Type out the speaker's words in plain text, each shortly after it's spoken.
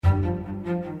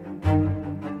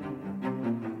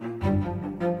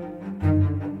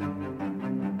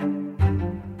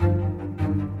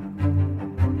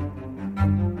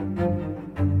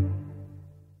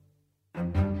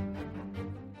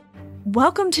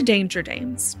Welcome to Danger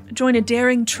Dames. Join a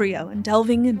daring trio in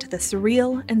delving into the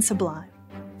surreal and sublime,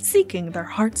 seeking their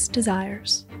heart's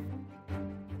desires.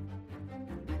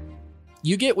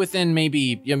 You get within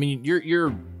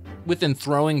you're within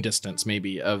throwing distance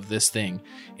maybe of this thing,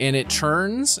 and it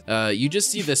turns. You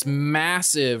just see this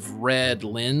massive red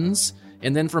lens,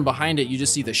 and then from behind it, you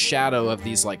just see the shadow of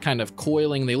these like kind of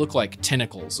coiling. They look like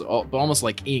tentacles, almost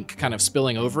like ink, kind of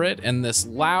spilling over it, and this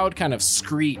loud kind of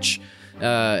screech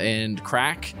and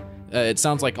crack. It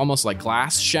sounds like almost like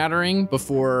glass shattering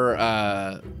before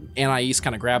Anais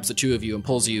kind of grabs the two of you and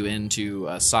pulls you into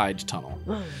a side tunnel.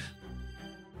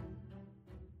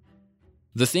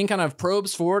 The thing kind of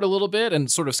probes forward a little bit and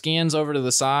sort of scans over to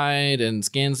the side and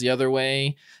scans the other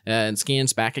way and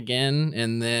scans back again,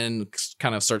 and then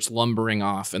kind of starts lumbering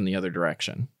off in the other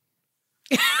direction.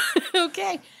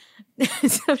 Okay.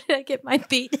 So did I get my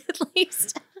beat at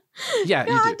least? Yeah,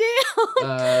 you do.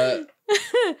 Damn.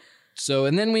 So,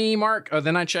 and then we mark,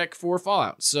 then I check for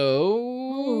Fallout.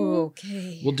 So,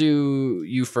 okay. We'll do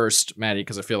you first, Maddie,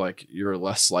 because I feel like you're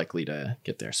less likely to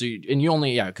get there. So, you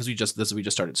only, because we just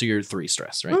started. So you're 3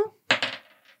 stress, right?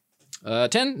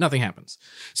 10, nothing happens.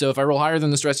 So if I roll higher than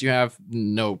the stress you have,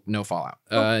 no Fallout.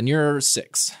 And you're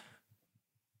 6.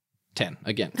 10,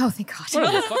 again. Oh, thank God. What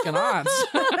are the fucking odds?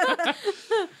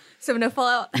 So no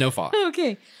Fallout? No Fallout.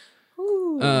 Okay.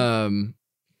 Ooh.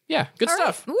 Yeah, good All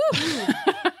stuff.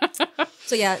 Right.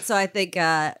 So I think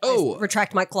I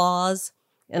retract my claws,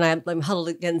 and I'm huddled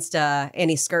against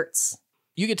Annie's skirts.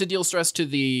 You get to deal stress to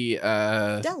the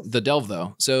delve,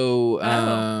 though. So,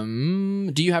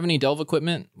 do you have any delve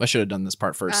equipment? I should have done this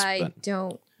part first. I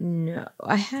don't know.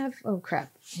 I have. Oh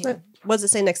crap! What does it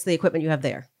say next to the equipment you have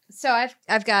there? So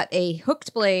I've got a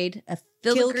hooked blade, a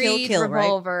filigree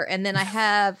revolver, and then I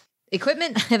have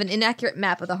equipment. I have an inaccurate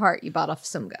map of the heart you bought off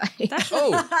some guy.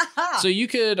 So you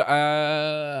could.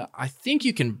 I think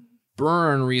you can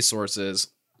burn resources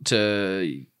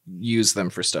to use them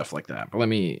for stuff like that. But let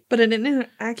me. But an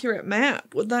inaccurate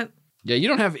map, would that? Yeah, you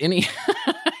don't have any.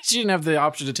 She didn't have the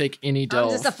option to take any delve.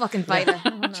 I'm just a fucking fighter.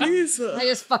 Jesus. I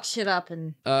just fuck shit up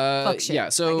and fuck shit. Yeah,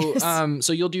 so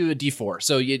so you'll do a D4.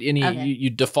 So you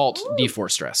default D4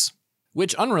 stress.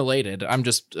 Which unrelated, I'm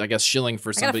just I guess shilling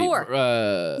for somebody. I got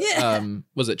a 4.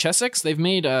 Was it Chessex? They've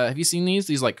made have you seen these?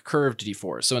 These like curved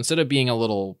D4s. So instead of being a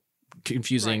little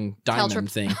confusing diamond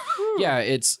thing, yeah,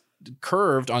 it's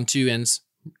curved on 2 ends.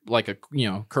 Like a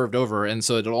curved over, and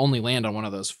so it'll only land on one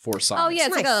of those 4 sides. Oh yeah,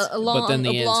 it's like a long. But then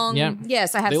the long, ends,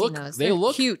 yes, I have seen those. They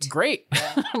look cute, great.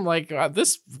 I'm like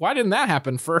this. Why didn't that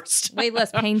happen first? Way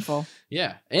less painful.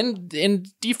 Yeah, and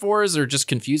D4s are just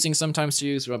confusing sometimes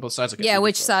too. So on both sides. Yeah,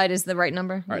 which side is the right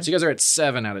number? All right, so you guys are at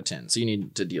 7 out of 10. So you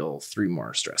need to deal 3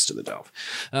 more stress to the delve.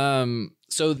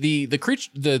 So the creature,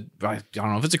 I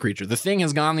don't know if it's a creature. The thing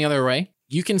has gone the other way.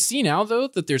 You can see now though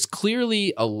that there's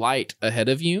clearly a light ahead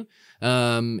of you.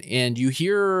 And you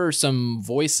hear some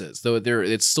voices, though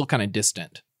it's still kind of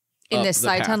distant. In this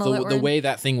side tunnel? The way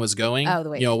that thing was going, the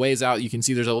way. Ways out, you can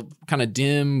see there's a kind of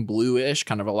dim, bluish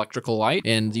kind of electrical light,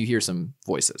 and you hear some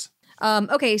voices.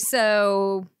 Okay,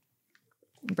 so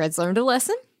Red's learned a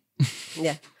lesson.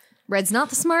 Yeah. Red's not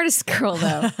the smartest girl,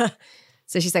 though.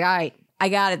 So she's like, all right, I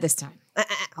got it this time.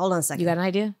 Hold on a second. You got an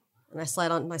idea? And I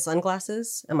slide on my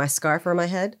sunglasses and my scarf on my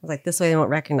head. I was like, this way they won't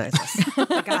recognize us.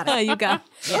 I got it. You got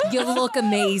it. You look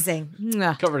amazing.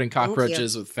 Covered in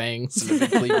cockroaches with fangs and a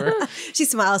big cleaver. She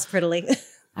smiles prettily.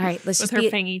 All right, let's With just her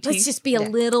fangy teeth. let's just be a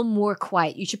little more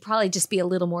quiet. You should probably just be a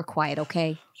little more quiet,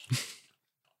 okay?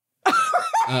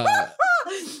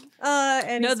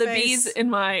 And No, the bees in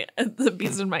my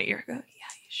ear go, yeah,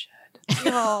 you should.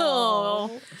 Oh.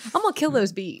 I'm gonna kill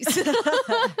those bees.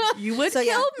 You would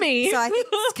kill me. So I think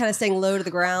it's kind of staying low to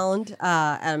the ground.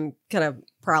 I'm kind of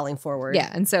prowling forward. Yeah,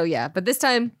 and so but this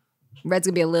time Red's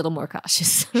gonna be a little more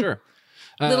cautious. Sure.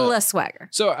 A little less swagger.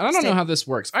 So I don't know how this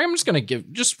works. I'm just going to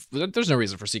there's no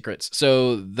reason for secrets.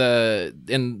 So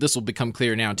and this will become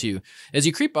clear now too. As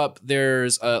you creep up,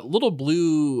 there's a little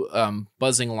blue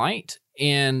buzzing light,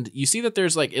 and you see that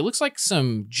there's it looks like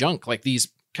some junk, like these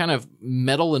kind of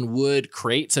metal and wood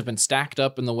crates have been stacked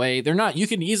up in the way. They're not, you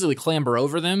can easily clamber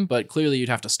over them, but clearly you'd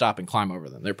have to stop and climb over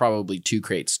them. They're probably 2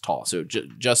 crates tall, so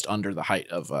just under the height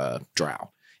of a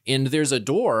drow. And there's a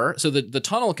door, so the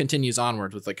tunnel continues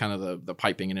onward with kind of the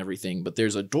piping and everything, but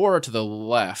there's a door to the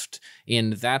left,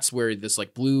 and that's where this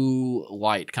blue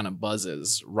light kind of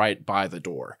buzzes right by the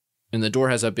door. And the door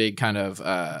has a big kind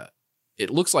of, it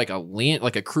looks like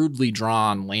a crudely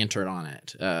drawn lantern on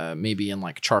it, maybe in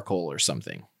charcoal or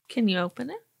something. Can you open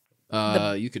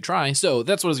it? You could try. So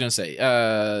that's what I was going to say.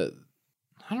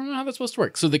 I don't know how that's supposed to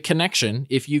work. So the connection,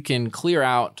 if you can clear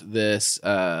out this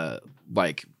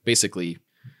like basically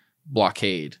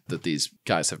blockade that these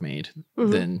guys have made,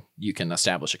 then you can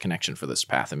establish a connection for this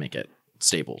path and make it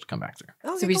stable to come back through.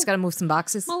 Oh, so we just got to move some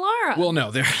boxes. Melara. Well,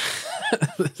 no, they're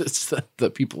it's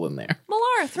the people in there.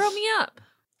 Melara, throw me up.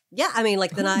 Yeah, I mean,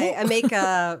 like then I make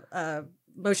a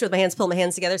motion with my hands, pull my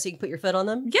hands together so you can put your foot on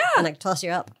them. Yeah. And I toss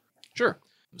you up. Sure.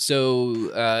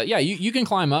 So, you can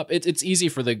climb up. It's easy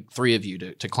for the three of you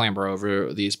to clamber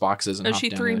over these boxes and hop she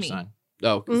down threw the other me. side.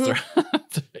 Oh,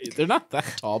 they're not that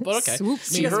tall, but okay.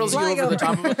 Swoops. She hurls you over the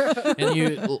top of it, and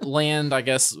you land, I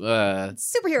guess.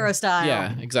 Superhero style.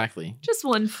 Yeah, exactly. Just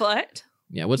 1 foot.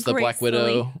 Yeah, what's the Black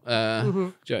Widow?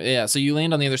 Yeah, so you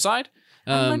land on the other side.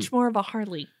 I'm much more of a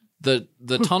Harley. The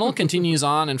tunnel continues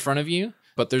on in front of you,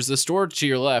 but there's this door to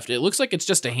your left. It looks like it's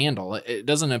just a handle. It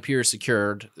doesn't appear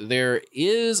secured. There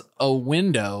is a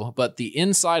window, but the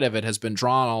inside of it has been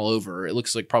drawn all over. It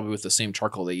looks like probably with the same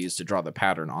charcoal they used to draw the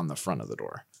pattern on the front of the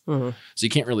door. So you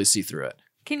can't really see through it.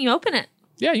 Can you open it?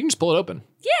 Yeah, you can just pull it open.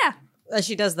 Yeah. As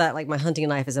she does that, like my hunting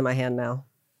knife is in my hand now.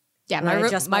 Yeah, And I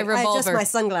adjust my I adjust revolver. my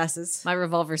sunglasses. My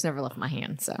revolver's never left my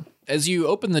hand, so. As you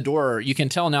open the door, you can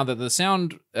tell now that the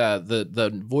sound,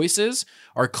 the voices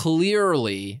are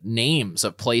clearly names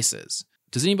of places.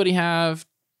 Does anybody have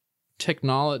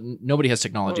technology? Nobody has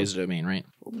technology as a domain, right?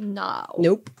 No.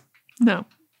 Nope. No.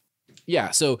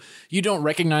 Yeah, so you don't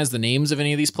recognize the names of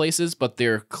any of these places, but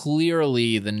they're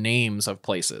clearly the names of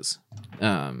places.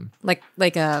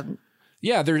 Like a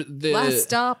Yeah, they're last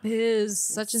stop is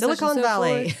such and Silicon such and so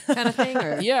Valley forth kind of thing,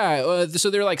 or yeah. So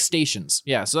they're like stations.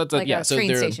 Yeah, so that's Like a so train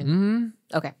they're station.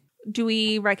 Okay. Do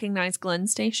we recognize Glen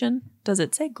Station? Does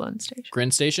it say Glen Station?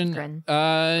 Gren Station. Gren.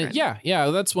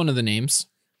 Yeah, that's one of the names.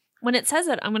 When it says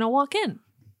it, I'm going to walk in.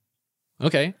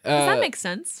 Okay. Does that make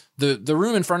sense? The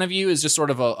room in front of you is just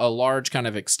sort of a large kind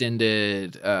of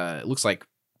extended. It looks like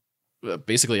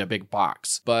basically a big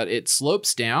box, but it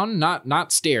slopes down,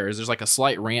 not stairs. There's like a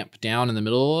slight ramp down in the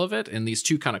middle of it, and these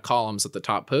two kind of columns at the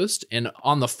top post. And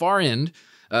on the far end,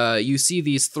 you see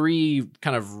these three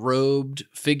kind of robed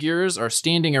figures are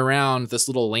standing around this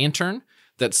little lantern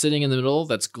that's sitting in the middle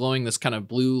that's glowing this kind of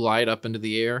blue light up into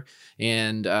the air,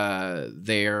 and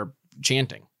they're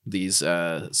chanting these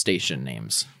station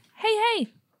names.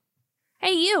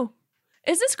 Hey, you.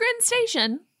 Is this Gren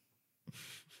Station?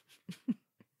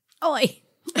 Oi.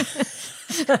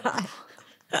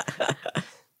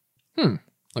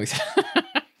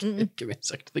 Give me a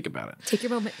second to think about it. Take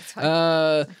your moment. It's fine.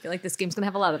 I feel like this game's gonna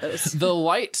have a lot of those. The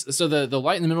light, so the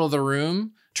light in the middle of the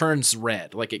room turns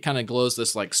red, like it kind of glows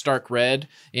this like stark red,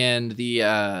 and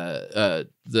the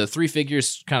three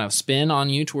figures kind of spin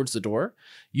on you towards the door.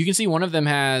 You can see one of them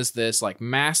has this like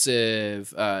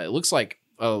massive, it looks like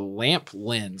a lamp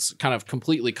lens kind of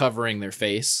completely covering their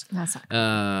face. That's not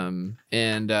cool.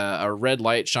 And a red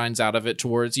light shines out of it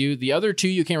towards you. The other two,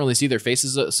 you can't really see their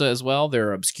faces as well.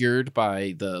 They're obscured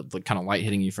by the kind of light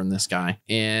hitting you from this guy.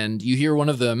 And you hear one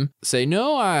of them say,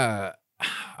 "No,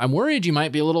 I'm worried you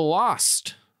might be a little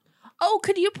lost." Oh,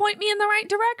 could you point me in the right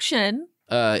direction?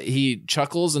 He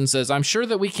chuckles and says, "I'm sure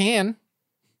that we can."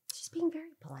 She's being very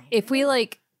polite. If we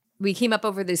came up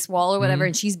over this wall or whatever,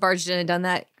 and she's barged in and done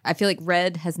that, I feel like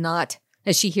Red has not,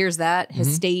 as she hears that,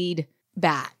 has stayed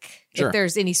back. Sure. If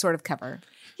there's any sort of cover.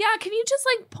 Yeah, can you just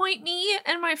like point me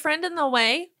and my friend in the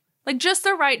way? Like just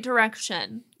the right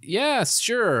direction. Yes,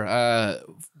 sure.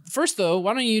 First, though,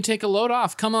 why don't you take a load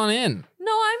off? Come on in.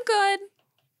 No, I'm good.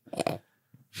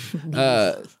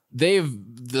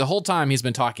 The whole time he's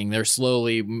been talking, they're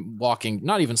slowly walking,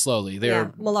 not even slowly. They're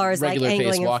Malara's like regular pace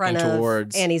angling in walking front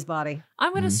towards of Annie's body.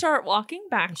 I'm going to start walking She's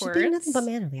backwards. being nothing but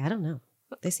mannerly. I don't know.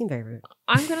 They seem very rude.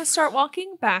 I'm going to start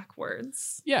walking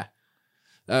backwards. Yeah.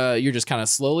 You're just kind of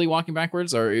slowly walking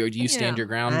backwards, or do you stand your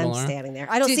ground, I'm Malara? standing there.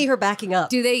 I don't see her backing up.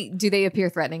 Do they appear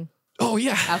threatening? Oh,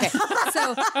 yeah. Okay.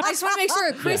 So I just want to make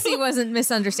sure Chrissy wasn't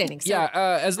misunderstanding. So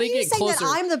Yeah, as they Are you get saying closer.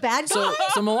 that I'm the bad guy?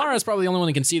 So Malara is probably the only one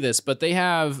who can see this, but they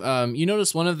have, you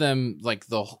notice one of them, like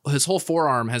his whole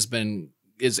forearm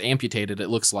is amputated, it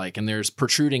looks like, and there's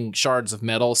protruding shards of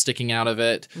metal sticking out of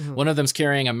it. One of them's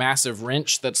carrying a massive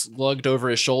wrench that's lugged over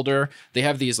his shoulder. They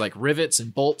have these like rivets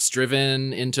and bolts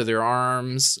driven into their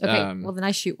arms. okay, well then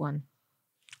I shoot one.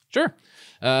 Sure.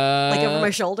 Like over my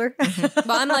shoulder? But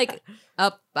I'm like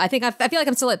up. I feel like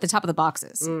I'm still at the top of the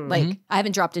boxes. Like I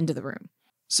haven't dropped into the room.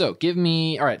 So give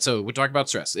me, all right, so we're talking about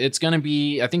stress. It's going to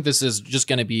be, I think this is just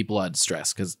going to be blood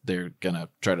stress because they're going to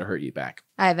try to hurt you back.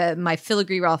 I have my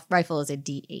filigree rifle is a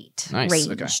D8. Nice,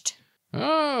 Ranged. okay.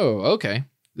 Oh, okay.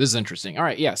 This is interesting. All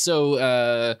right, yeah,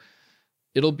 so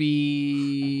it'll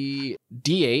be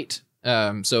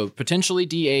D8. So potentially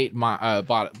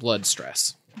D8 blood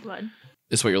stress. Blood.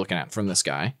 Is what you're looking at from this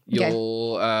guy. Okay.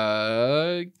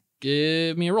 You'll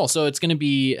give me a roll. So it's going to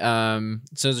be,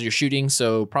 it says you're shooting,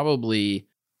 so probably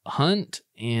hunt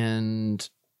and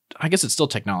I guess it's still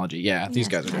technology. Yeah, these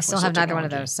guys are. I still have neither one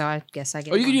of those, so I guess I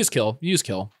get. Oh, you can use kill. You use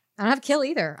kill. I don't have kill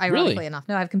either. Ironically enough,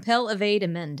 no, I have compel, evade,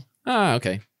 and mend. Ah,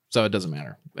 okay. So it doesn't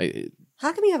matter.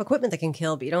 How come you have equipment that can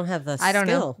kill, but you don't have the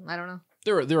skill? I don't know.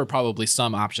 There are probably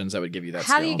some options that would give you that.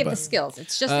 How skill, do you get the skills?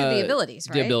 It's just the abilities,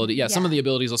 right? The ability, yeah. Some of the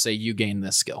abilities will say you gain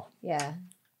this skill. Yeah.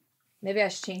 Maybe I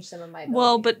should change some of my abilities.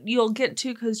 Well, but you'll get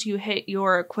to, because you hate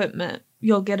your equipment,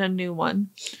 you'll get a new one.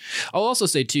 I'll also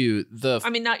say too,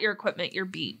 not your equipment, your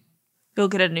beat. You'll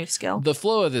get a new skill. The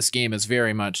flow of this game is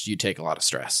very much you take a lot of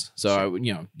stress. So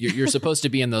you're supposed to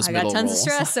be in those I middle got tons roles. of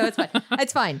stress, so it's fine.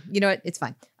 It's fine. You know what? It's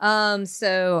fine.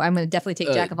 So I'm going to definitely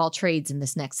take Jack of all trades in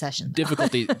this next session.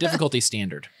 Difficulty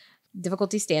standard.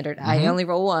 Difficulty standard. Mm-hmm. I only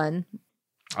roll one.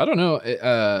 I don't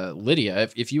know, Lydia.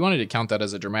 If you wanted to count that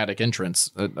as a dramatic entrance,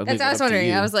 that's what I was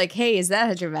wondering. I was like, "Hey, is that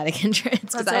a dramatic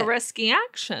entrance?" That's a risky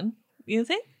action. You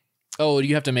think? Oh,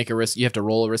 you have to make a risk. You have to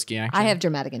roll a risky action. I have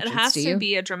dramatic entrance. It has to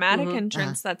be a dramatic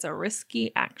entrance. That's a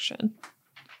risky action.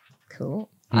 Cool.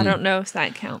 I don't know if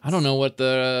that counts. I don't know what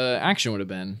the action would have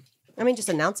been. I mean, just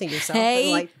announcing yourself. Hey,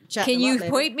 and, like, can you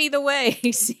point me the way?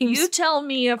 You tell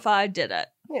me if I did it.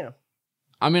 Yeah.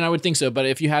 I mean, I would think so, but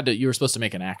if you were supposed to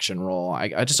make an action roll.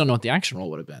 I just don't know what the action roll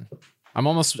would have been.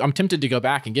 I'm tempted to go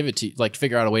back and give it to you, like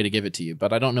figure out a way to give it to you,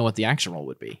 but I don't know what the action roll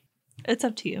would be. It's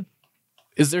up to you.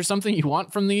 Is there something you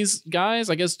want from these guys?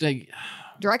 I guess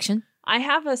direction. I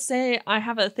have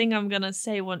a thing I'm gonna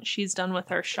say once she's done with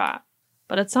her shot,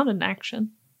 but it's not an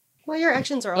action. Well, your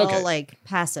actions are all like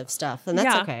passive stuff, and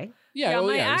that's okay. Yeah,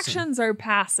 my actions are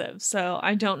passive, so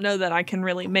I don't know that I can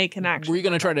really make an action. Were you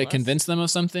going to try to convince them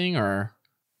of something, or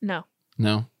no?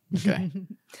 No. Okay.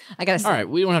 I got a 6. All right,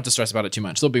 we don't have to stress about it too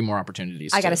much. There'll be more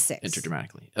opportunities. I got a 6. Enter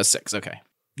dramatically. A 6. Okay.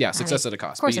 Yeah, success at a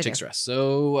cost. Of course but you I take do. stress.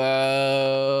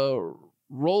 So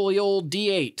roll the old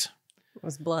D8. It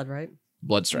was blood, right?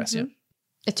 Blood stress. Yeah.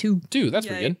 A 2. 2. That's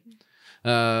pretty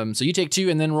good. So you take 2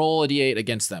 and then roll a D8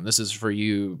 against them. This is for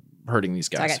you hurting these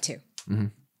guys. So I got 2. Mm-hmm.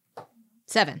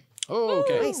 7. Oh,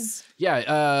 okay. Nice.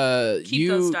 Yeah. Keep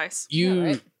those dice.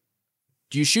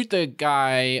 You shoot the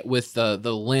guy with the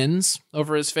lens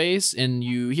over his face, and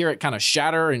you hear it kind of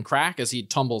shatter and crack as he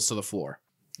tumbles to the floor.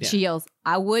 Yeah. She yells,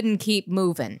 "I wouldn't keep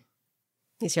moving."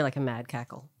 You hear like a mad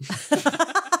cackle.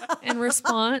 In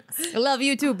response, I love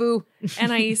you too, boo.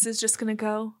 Anais is just gonna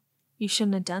go, "You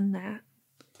shouldn't have done that.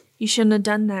 You shouldn't have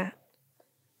done that.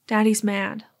 Daddy's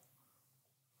mad."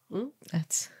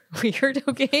 That's weird,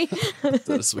 okay?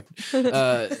 That's sweet.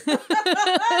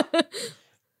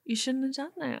 You shouldn't have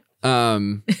done that.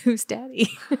 Who's daddy?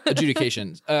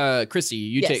 Adjudication. Christy,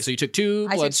 you Yes. you took 2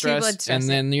 I blood took 2 stress, blood stress, and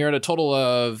then you're at a total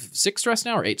of 6 stress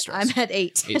now, or 8 stress? I'm at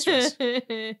 8. 8 stress.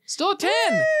 Still at 10.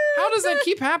 How does that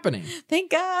keep happening?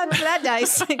 Thank God for that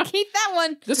dice. Keep that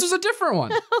one. This is a different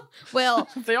one. Well,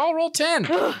 They all roll 10.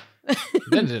 Then it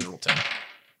didn't roll 10.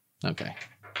 Okay.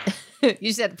 you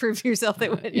just had to prove to yourself that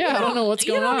would. Yeah, I don't know what's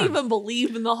You going on. don't even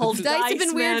believe in the whole The dice dice have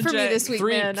been weird for me magic. this week,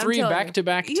 man. I'm Three telling you.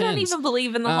 back-to-back 10s. You don't even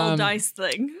believe in the whole dice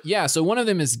thing. Yeah, so one of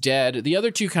them is dead. The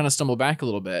other 2 kind of stumble back a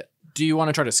little bit. Do you want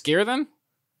to try to scare them?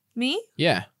 Me?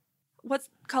 Yeah. What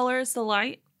color is the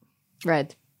light?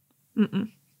 Red.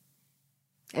 Mm-mm.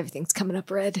 Everything's coming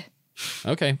up red.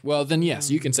 Okay. Well, then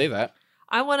yes, you can say that.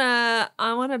 I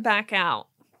wanna back out.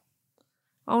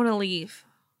 I wanna leave.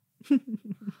 I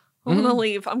wanna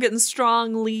leave. I'm getting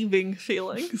strong leaving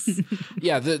feelings.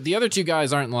 Yeah, the other 2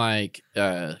 guys aren't like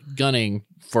gunning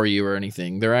for you or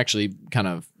anything. They're actually kind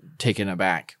of taken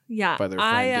aback. Yeah. By their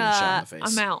friend getting shot in the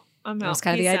face. I'm out. That was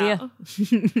kind of the idea.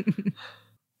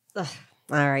 Ugh.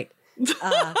 All right.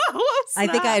 I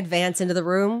think I advance into the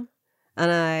room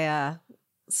and I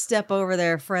step over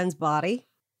their friend's body.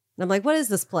 And I'm like, what is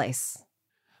this place?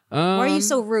 Why are you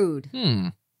so rude?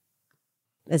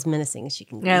 As menacing as she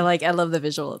can be. Yeah, I love the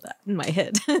visual of that in my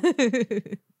head.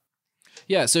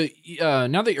 Yeah, so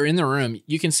now that you're in the room,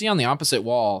 you can see on the opposite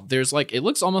wall, there's it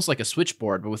looks almost like a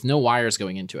switchboard, but with no wires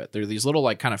going into it. There are these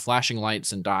little kind of flashing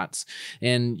lights and dots.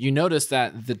 And you notice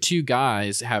that the 2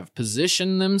 guys have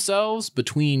positioned themselves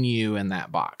between you and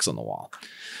that box on the wall.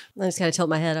 I just kind of tilt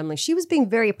my head. I'm like, she was being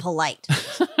very polite.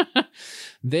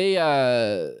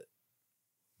 They're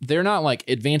not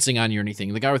advancing on you or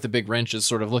anything. The guy with the big wrench is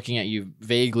sort of looking at you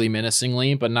vaguely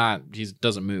menacingly, but he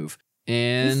doesn't move.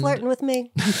 And You flirting with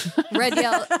me? Red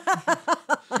yells,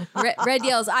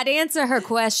 I'd answer her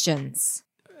questions.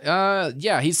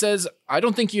 Yeah, he says, I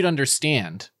don't think you'd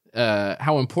understand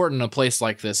how important a place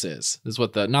like this is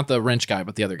what not the wrench guy,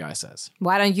 but the other guy says.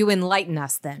 Why don't you enlighten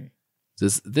us then?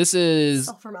 This is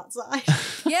All from outside.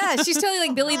 Yeah, she's totally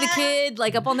like Billy the Kid,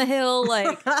 like up on the hill,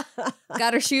 like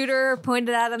got her shooter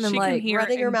pointed at him and She can like hear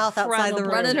running her mouth outside the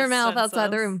room. running her mouth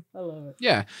outside the senses. room. I love it.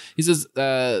 yeah. He says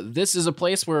this is a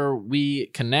place where we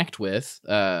connect with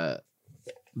the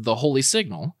holy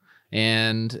signal,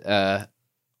 and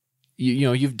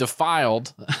you've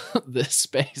defiled this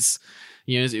space,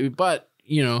 but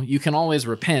you can always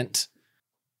repent.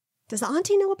 Does the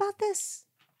auntie know about this?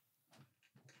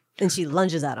 And she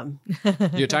lunges at him.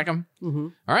 You attack him. Mm-hmm.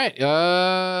 All right.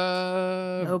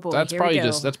 Oh boy, that's here probably we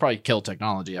go. that's probably kill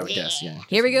technology, I would guess. Yeah.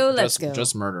 Here we go. Let's Just, go.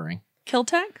 just murdering. Kill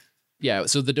tech? Yeah.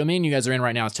 So the domain you guys are in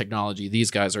right now is technology. These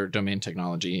guys are domain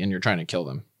technology, and you're trying to kill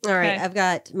them. All right, Okay. I've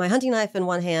got my hunting knife in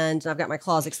one hand, and I've got my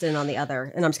claws extended on the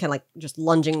other, and I'm just kind of like just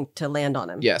lunging to land on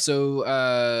him. Yeah.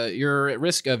 So you're at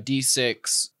risk of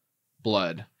D6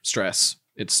 blood stress.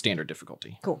 It's standard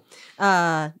difficulty. Cool.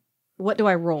 What do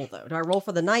I roll though? Do I roll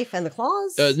for the knife and the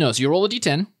claws? No. So you roll a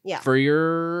D10. Yeah. For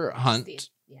your hunt.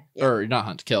 Yeah. Or not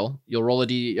hunt, kill. You'll roll a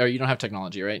D. Or you don't have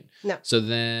technology, right? No. So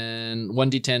then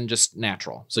 1D10 just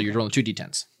natural. So you're rolling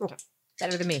 2D10s.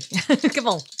 Better than me. Come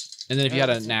on. And then if you had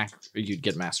a knack, you'd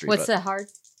get mastery. What's but the hard?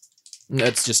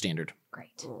 That's just standard.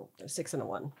 Great. Oh, there's 6 and a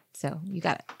 1. So you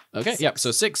got it. Okay. Yep.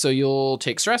 So 6. So you'll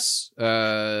take stress.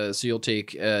 So you'll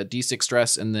take D6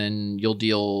 stress, and then you'll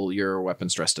deal your weapon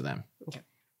stress to them. Okay.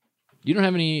 You don't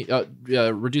have any.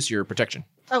 Reduce your protection,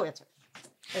 Oh, that's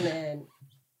right.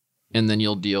 and then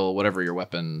you'll deal whatever your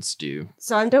weapons do.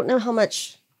 So I don't know how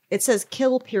much. It says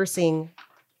kill piercing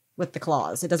with the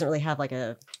claws. It doesn't really have like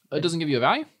a It doesn't give you a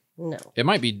value. no. It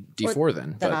might be D4 then,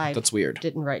 that but I that's weird.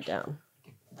 Didn't write down.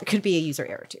 It could be a user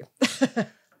error too.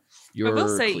 Your I will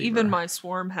say, cleaver. even my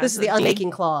swarm has This is the a D.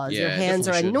 unmaking claws. Yeah, Your it hands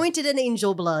are definitely should. anointed in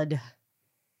angel blood.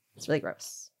 It's really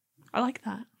gross. I like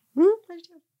that. I do too.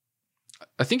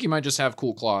 I think you might just have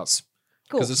cool claws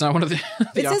Cool. because it's not one of the.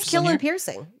 the It says options kill in here. and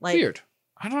piercing. Like Weird.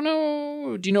 I don't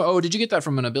know. Do you know? Oh, did you get that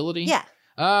from an ability?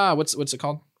 yeah, What's it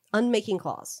called? unmaking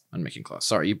claws. Unmaking claws.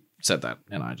 Sorry, you said that,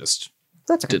 and I just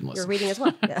That's okay. Didn't You're listen. reading as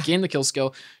well. Yeah. gain the kill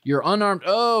skill. You're unarmed.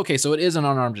 Oh, okay. So it is an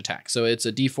unarmed attack. So it's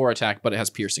a D4 attack, but it has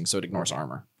piercing, so it ignores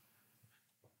armor.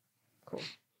 Cool.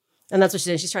 And that's what she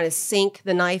did. She's trying to sink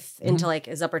the knife into like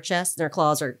his upper chest, and her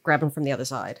claws are grabbing from the other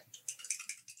side.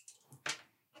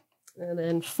 And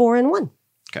then 4 and 1.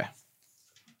 Okay.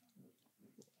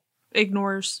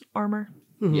 Ignores armor.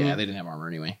 Mhm. Yeah, they didn't have armor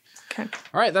anyway. Okay.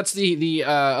 All right, that's the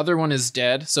other one is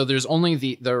dead. So there's only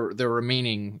the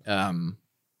remaining.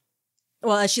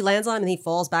 Well, as she lands on him and he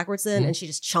falls backwards then, and she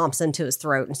just chomps into his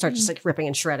throat and starts just like ripping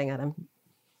and shredding at him.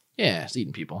 Yeah, it's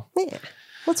eating people. Yeah.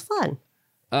 What's fun?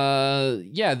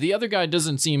 Yeah, the other guy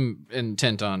doesn't seem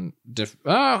intent on.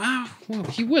 Well,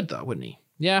 he would though, wouldn't he?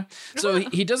 Yeah. So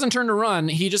he doesn't turn to run.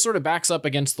 He just sort of backs up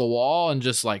against the wall and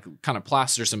just like kind of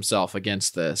plasters himself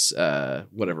against this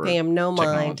whatever Pay him no mind.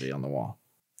 technology on the wall.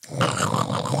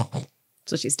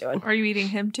 That's what she's doing. Are you eating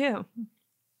him too?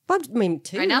 But, I mean,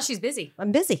 too. Right now she's busy.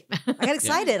 I'm busy. I got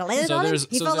excited. I landed on him.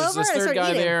 He fell there's over this and I third started guy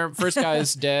eating. there. First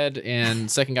guy's dead, and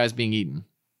second guy's being eaten.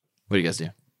 What do you guys do?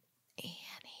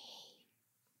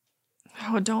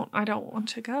 Oh, I don't want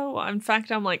to go. In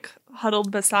fact, I'm like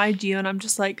huddled beside you and I'm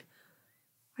just like,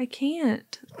 I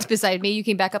can't. It's beside me. You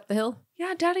came back up the hill.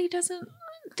 Yeah, Daddy doesn't.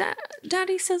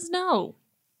 Daddy says no.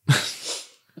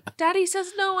 Daddy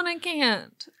says no and I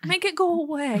can't. Make it go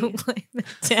away.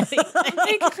 Daddy.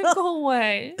 Make it go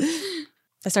away.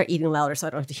 I start eating louder so I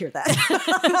don't have to hear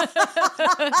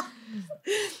that.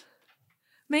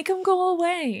 Make him go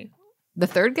away. The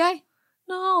third guy?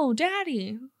 No,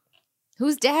 Daddy.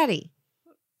 Who's Daddy?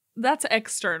 That's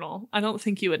external. I don't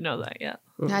think you would know that yet.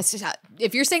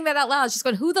 If you're saying that out loud, she's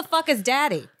going, who the fuck is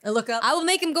Daddy? I look up. I will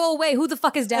make him go away. Who the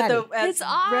fuck is at Daddy? the- at His Red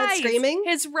eyes. screaming.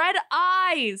 His red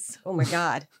eyes. Oh my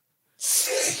God.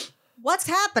 What's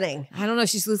happening? I don't know.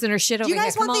 She's losing her shit over Do you here.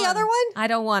 guys Come want the on. other one? I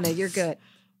don't want it. You're good.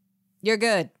 You're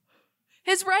good.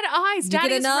 His red eyes. You get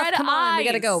Daddy's enough? red Come eyes. on. We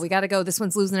gotta go. We gotta go. This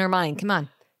one's losing her mind. Come on.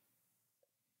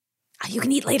 You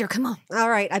can eat later. Come on. All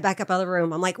right. I back up out of the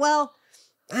room. I'm like, well,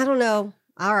 I don't know.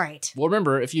 All right. Well,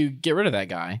 remember, if you get rid of that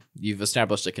guy, you've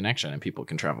established a connection, and people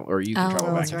can travel, or you can Oh, travel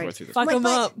back that's and right. forth through the. Fuck Wait, him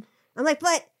but- up. I'm like,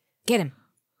 but Get him.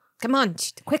 Come on.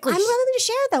 Quickly. I'm willing to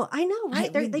share though. I know,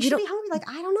 right? They we should don't- be hungry. Like,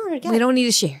 I don't know how to get We it. don't need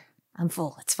to share. I'm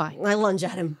full. It's fine. I lunge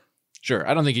at him. Sure,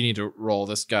 I don't think you need to roll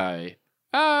this guy.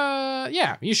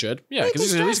 Yeah, you should. Yeah, Yeah, because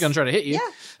he's at least distress. gonna try to hit you.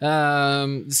 Yeah.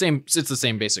 It's the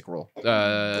same basic roll. It's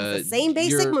the same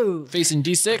basic you're move. Facing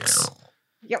D6.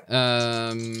 Yep.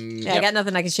 Yeah, Yep. I got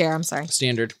nothing I can share. I'm sorry.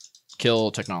 Standard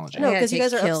kill technology. No, I gotta because you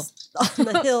guys take are kill. up on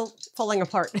the hill falling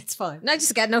apart. It's fine. I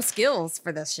just got no skills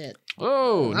for this shit.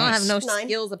 Oh, I don't have no 9.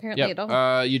 skills apparently Yep. at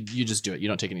all. You just do it. You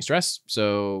don't take any stress.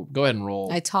 So go ahead and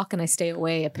roll. I talk and I stay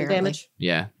away apparently. Damage.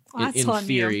 Yeah. That's In on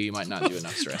theory, you. you might not do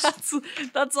enough stress.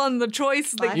 That's on the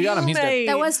choice that You got him, he's dead. made.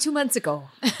 That was 2 months ago.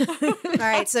 All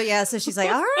right. So so she's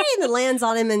like, all right, and then lands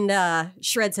on him and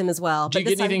shreds him as well. Do you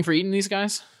this get anything for eating these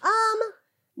guys?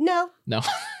 No. No.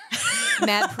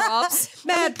 Mad props.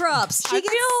 Mad props. I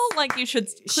feel like you should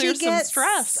clear some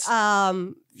stress.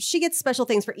 She gets special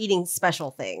things for eating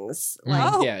special things.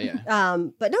 Like, Yeah.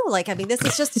 but no, like I mean, this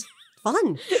is just fun.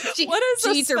 What is she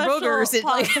a eats her special boogers and,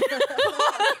 like-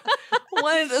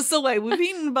 So wait, we've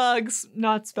eaten bugs,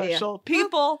 not special.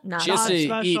 People, Not She has not to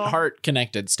special. eat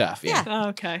heart-connected stuff. Yeah. Oh,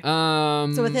 okay.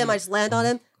 So with him, I just land on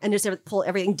him and just pull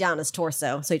everything down his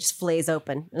torso, so he just flays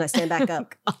open, and I stand back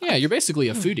up. Yeah, you're basically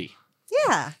a foodie.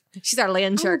 Yeah, She's our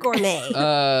land I'm a shark. gourmet.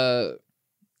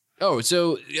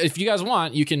 So if you guys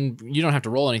want, you don't have to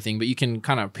roll anything, but you can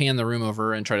kind of pan the room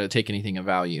over and try to take anything of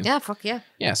value. Yeah, fuck yeah.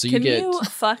 Yeah, so you Can get you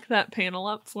fuck that panel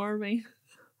up for me?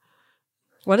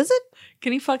 What is it?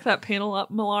 Can you fuck that panel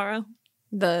up, Malara?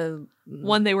 The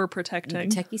One they were protecting.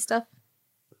 techie stuff.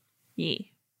 Yeah.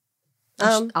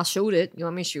 I'll shoot it. You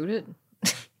want me to shoot it?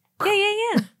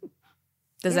 Yeah.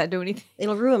 Does that do anything?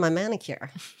 It'll ruin my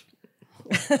manicure.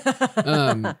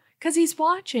 Because he's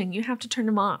watching. You have to turn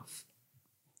him off.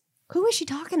 Who is she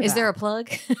talking about? Is there a plug?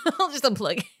 I'll just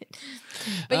unplug it.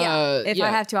 But yeah, if I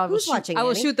have to, I will Who's shoot. watching, I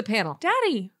will Annie? shoot the panel.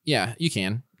 Daddy. Yeah, you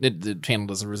can. The panel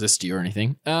doesn't resist you or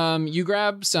anything. You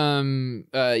grab some,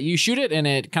 you shoot it and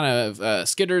it kind of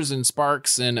skitters and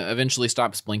sparks and eventually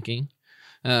stops blinking.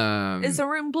 Is the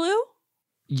room blue?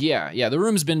 Yeah. The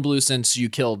room's been blue since you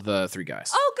killed the 3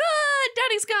 guys. Oh, good.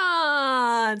 Daddy's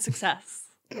gone. Success.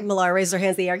 Malara raised her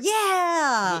hands in the air.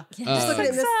 Yeah. Just look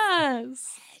at this.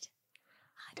 Success.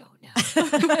 I don't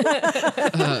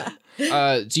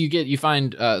know. So you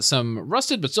find some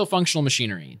rusted but still functional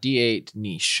machinery. D8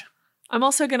 niche. I'm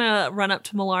also going to run up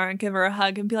to Malara and give her a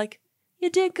hug and be like, you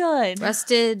did good.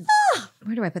 Rusted.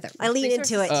 Where do I put that? I lean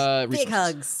into it. Big Resources.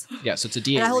 hugs. Yeah, so it's a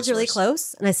D8 And I hold you really resource.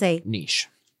 close and I say, Niche.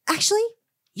 actually,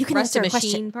 you can answer Rusted a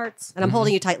machine question. parts. And I'm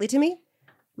holding you tightly to me.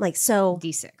 I'm like, so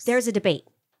D6. there's a debate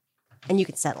and you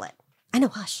can settle it. I know,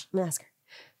 hush. I'm going to ask her.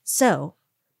 So,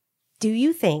 do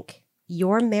you think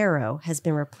your marrow has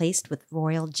been replaced with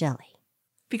royal jelly?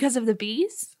 Because of the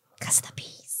bees? Because of the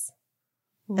bees.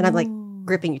 And I'm like Ooh.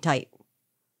 gripping you tight.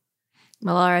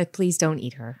 Malara, please don't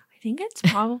eat her. I think it's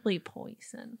probably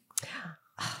poison.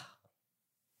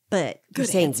 But you're Good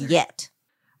saying answer. yet.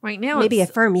 Right now, Maybe it's,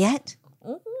 affirm yet?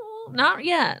 not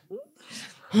yet.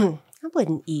 I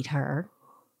wouldn't eat her.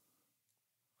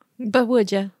 But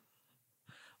would you?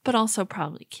 But also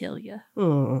probably kill you.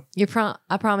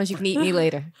 I promise you can eat me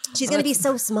later. She's going to be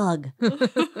so smug.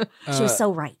 She was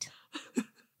so right.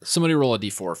 Somebody roll a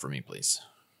D4 for me, please.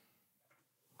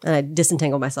 And I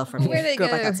disentangle myself from you. Where'd it Go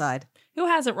back go? outside. Who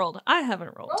hasn't rolled? I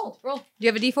haven't rolled. Roll. Do you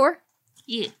have a D4?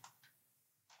 Yeah.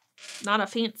 Not a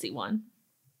fancy one.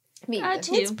 Me.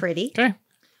 Two. It's pretty. Okay.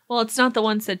 Well, it's not the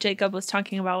ones that Jacob was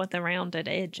talking about with the rounded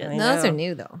edges. I Those know. are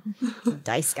new though.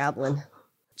 Dice goblin.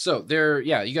 So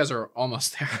you guys are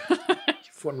almost there.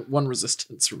 one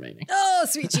resistance remaining. Oh,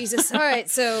 sweet Jesus. All right,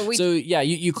 so we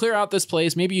you clear out this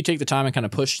place. Maybe you take the time and kind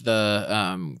of push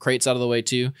the crates out of the way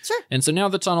too. Sure. And so now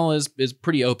the tunnel is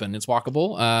pretty open. It's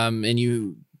walkable. And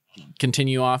you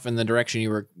continue off in the direction you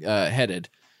were headed.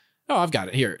 Oh, I've got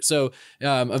it here. So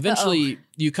eventually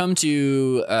you come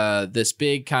to this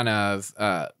big kind of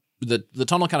the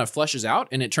tunnel kind of fleshes out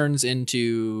and it turns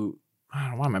into.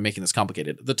 Why am I making this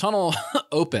complicated? The tunnel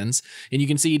opens, and you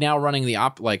can see now running the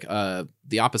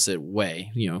opposite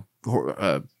way.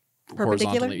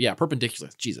 Horizontally. Yeah,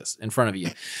 perpendicular. Jesus, in front of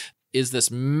you is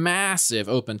this massive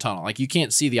open tunnel. Like you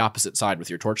can't see the opposite side with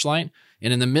your torchlight,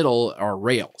 and in the middle are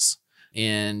rails,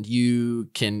 and you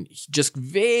can just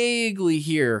vaguely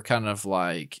hear kind of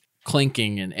like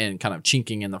clinking and kind of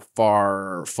chinking in the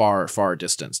far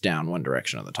distance down one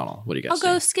direction of the tunnel. What do you guys I'll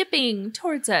go do? skipping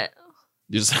towards it.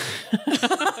 You just head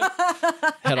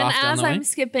And off down as the way? I'm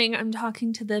skipping, I'm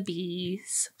talking to the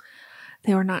bees.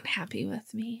 They were not happy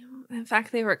with me. In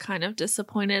fact, they were kind of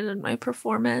disappointed in my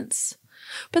performance.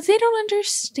 But they don't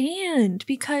understand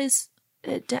because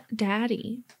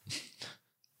Daddy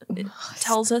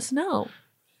tells us no.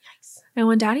 And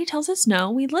when Daddy tells us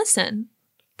no, we listen.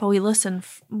 But we listen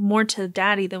more to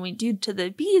Daddy than we do to the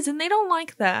bees, and they don't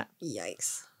like that.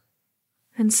 Yikes.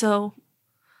 And so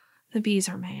the bees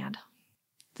are mad.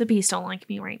 The bees don't like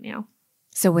me right now.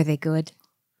 So were they good?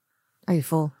 Are you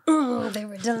full? They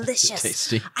were delicious.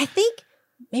 Tasty. I think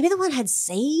maybe the one had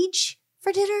sage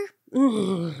for dinner.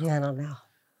 I don't know.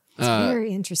 It's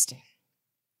very interesting.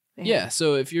 Yeah,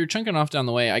 so if you're chunking off down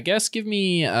the way, I guess give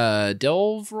me a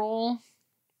delve roll.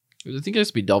 I think it has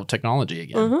to be delve technology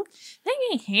again. Mm-hmm. They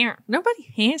ain't here. Nobody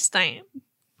has that.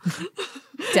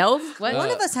 Delve? What? One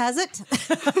of us has it.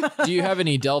 Do you have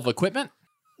any delve equipment?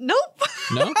 Nope.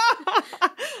 No?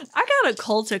 I got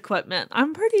occult equipment.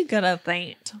 I'm pretty good at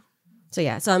that.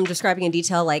 So I'm describing in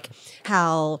detail like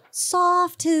how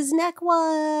soft his neck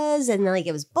was, and like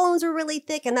his bones were really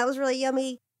thick, and that was really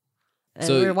yummy. And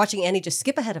So- we were watching Annie just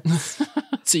skip ahead of us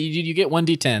So you get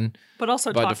 1d10. But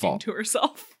also By talking default. to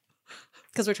herself.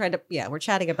 because we're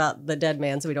chatting about the dead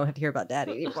man, so we don't have to hear about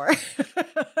Daddy anymore.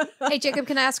 Hey, Jacob,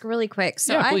 can I ask really quick?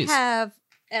 So Yeah, I please. have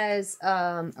as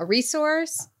a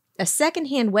resource a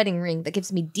secondhand wedding ring that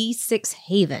gives me D6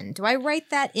 Haven. Do I write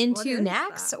that What into is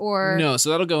Nax that? or No, so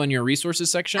that'll go in your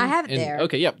resources section. I have it And- there.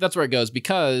 Okay, yep, that's where it goes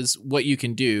because what you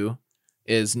can do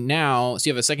is now, so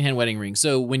you have a secondhand wedding ring.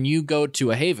 So when you go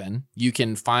to a haven, you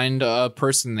can find a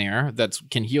person there that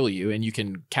can heal you and you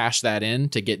can cash that in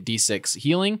to get D6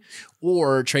 healing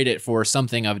or trade it for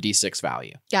something of D6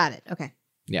 value. Got it? Okay.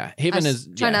 Yeah, I haven was is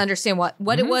trying to yeah, understand what it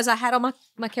Mhm. was I had on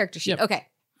my character sheet. Yep. Okay.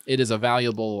 it is a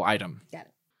valuable item.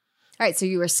 All right. So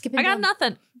you were skipping. I got down-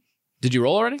 nothing. Did you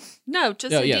roll already? No,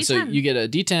 just Oh, a yeah, D10. so you get a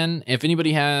D10. If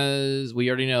anybody has, we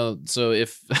already know. So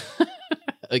if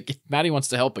like, Maddie wants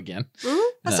to help again.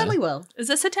 I certainly will. Is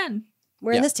this a 10?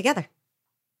 We're Yeah. in this together.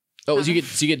 Oh, so you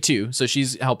get 2. So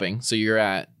she's helping. So you're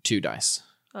at 2 dice.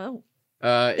 Oh.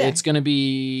 It's gonna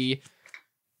be.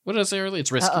 What did I say earlier?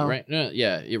 It's risky, Uh-oh. right?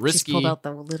 Yeah, She's risky. pulled out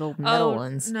the little metal Oh,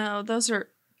 ones. no, those are...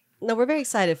 No, we're very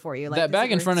excited for you. Like, That this bag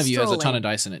is- in we're front of you has a ton strolling. of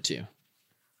dice in it too.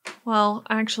 Well,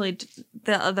 actually,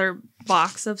 the other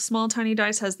box of small tiny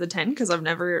dice has the 10 because I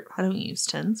don't use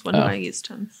 10s. When do Oh. I use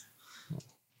 10s?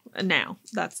 Now,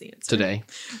 that's the answer. Today.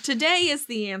 Today is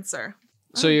the answer.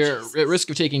 So Oh, you're Jesus. at risk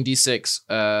of taking D6.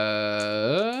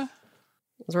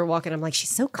 As we're walking, I'm like, she's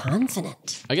so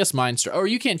confident. I guess mind stress. Or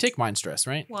you can't take mind stress,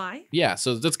 right? Why? Yeah,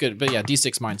 so that's good. But yeah,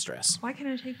 D6 mind stress. Why can't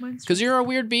I take mine? Because you're a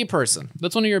weird bee person.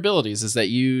 That's one of your abilities. Is that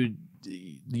you're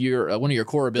one of your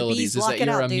core abilities is block that it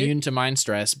you're out, dude. immune to mind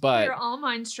stress. But Your all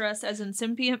mind stress as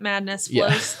incipient madness Yeah.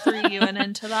 flows through you and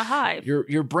into the hive.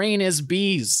 your brain is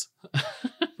bees.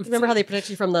 Remember how they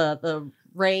protect you from the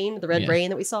rain, the red Yeah. rain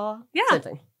that we saw? Yeah. Same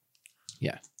thing.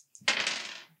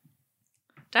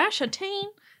 Dash a 10,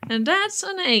 and that's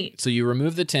an 8. So you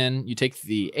remove the 10, you take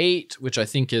the 8, which I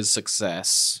think is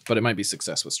success, but it might be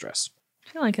success with stress.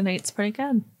 I feel like an 8's pretty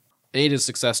good. 8 is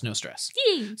success, no stress.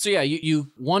 Yee. So yeah,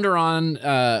 you wander on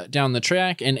down the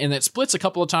track, and it splits a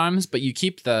couple of times, but you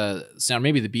keep the sound.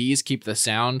 Maybe the bees keep the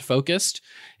sound focused,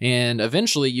 and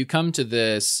eventually you come to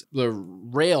the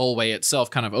railway itself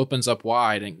kind of opens up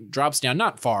wide and drops down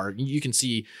not far. You can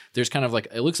see there's kind of like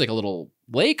it looks like a little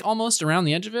lake almost around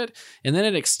the edge of it, and then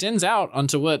it extends out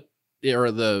onto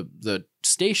the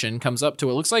station comes up to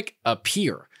what looks like a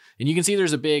pier, and you can see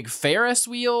there's a big Ferris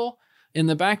wheel in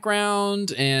the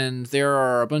background, and there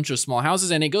are a bunch of small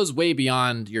houses, and it goes way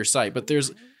beyond your sight, but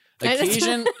there's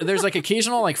like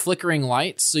occasional like flickering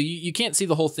lights, so you can't see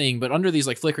the whole thing, but under these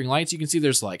like flickering lights you can see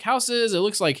there's like houses. It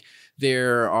looks like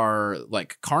there are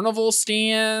like carnival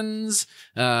stands.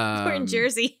 We're in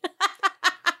Jersey.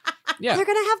 Yeah, They're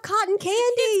gonna have cotton candy.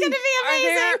 It's gonna Are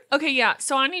there... Okay, yeah.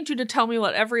 So I need you to tell me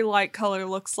what every light color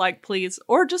looks like, please.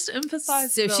 Or just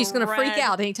emphasize So the she's going to freak red.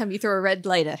 out anytime you throw a red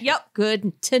light at her. Yep.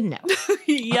 Good to know.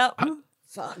 Yep.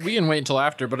 Fuck. we can wait until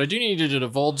after, but I do need you to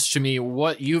divulge to me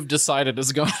what you've decided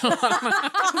is going on.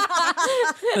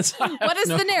 What is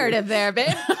the narrative there, babe?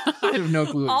 I have no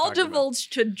clue. What you're I'll talking about. divulge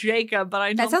to Jacob, but I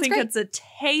That don't sounds think great. it's a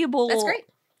table. That's great.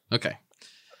 Okay.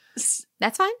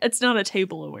 That's fine. It's not a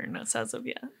table awareness as of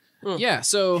yet. Yeah.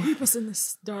 So us in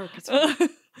this dark.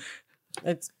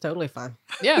 It's totally fine.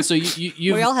 yeah. So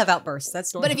you We all have outbursts.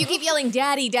 That's normal. But if you keep yelling,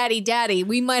 "Daddy, Daddy, Daddy,"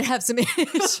 we might have some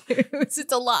issues.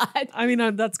 It's a lot. I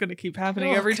mean, that's going to keep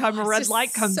happening Oh, every time a God, red it's light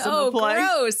just comes so into play.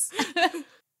 Gross.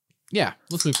 yeah.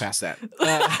 Let's move past that.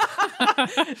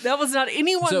 That was not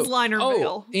anyone's line or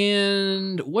veil.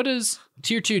 And what is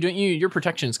tier 2? Don't you? Your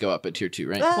protections go up at tier 2,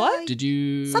 right? What? Did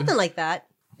you something like that.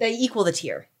 They equal the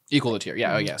tier. equal the tier?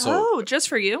 Yeah. Oh yeah. So Oh, just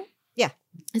for you?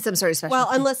 It's some sort of special. Well,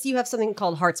 unless you have something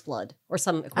called Heart's Blood or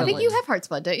some equivalent. I think you have Heart's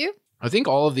Blood, don't you? I think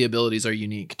all of the abilities are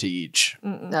unique to each.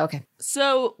 Mm-mm. Oh, okay.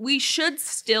 So we should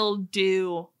still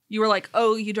do. You were like,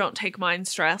 oh, you don't take mind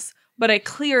stress, but I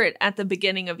clear it at the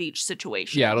beginning of each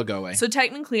situation. Yeah, it'll go away. So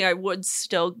technically, I would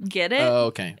still get it. Oh,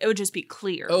 okay. It would just be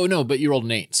clear. Oh no, but you rolled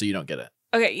an 8, so you don't get it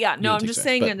Okay, yeah. No, don't I'm take just stress,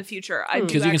 saying but- in the future. I do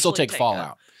because you can still actually take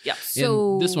Fallout. Yeah.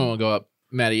 So And this one will go up,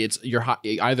 Maddie. It's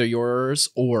either yours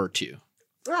or 2.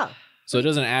 Oh. So it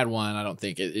doesn't add 1, I don't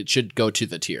think. It should go to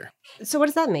the tier. So what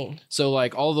does that mean? So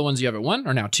like all the ones you have at 1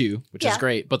 are now 2, which is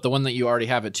great. But the one that you already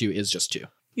have at 2 is just 2.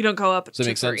 You don't go up Does that to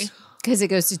make 3. sense? Because it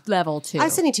goes to level 2. I'm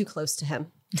sitting too close to him.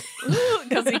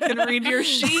 Because he can read your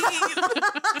sheet.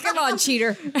 Come on,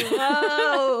 cheater.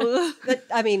 Oh.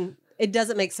 I mean, it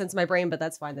doesn't make sense in my brain, but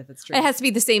that's fine if it's true. It has to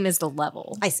be the same as the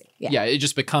level. I see. Yeah, it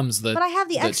just becomes the. But I have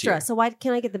the extra, tier. so why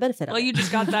can't I get the benefit of Well, it? you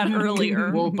just got that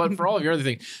earlier. Well, but for all of your other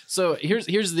things, so here's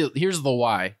the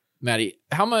why, Maddie.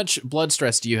 How much blood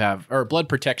stress do you have, or blood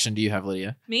protection do you have,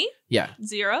 Lydia? Me? Yeah.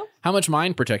 0. How much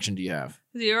mind protection do you have?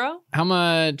 0. How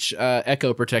much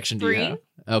echo protection do 3. you have?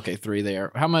 Okay, 3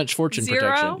 there. How much fortune 0.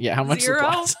 protection? Yeah, how much 0.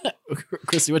 supplies?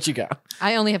 Chrissy, what you got?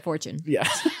 I only have fortune. Yeah,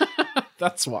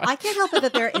 that's why. I can't help it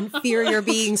that they're inferior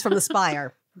beings from the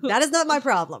spire. That is not my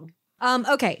problem.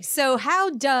 Okay, so how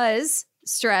does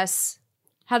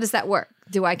that work?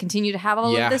 Do I continue to have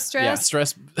all of this stress? Yeah,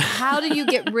 stress. How do you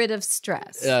get rid of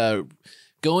stress?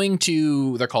 Going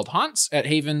to, they're called haunts at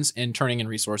havens and turning in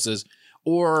resources,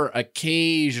 or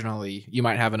occasionally you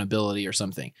might have an ability or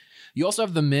something. You also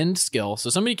have the mend skill, so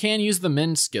somebody can use the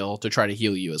mend skill to try to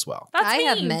heal you as well. That's I me.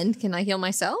 have mend. Can I heal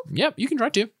myself? Yep, you can try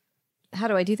to. How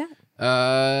do I do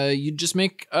that? You just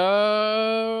make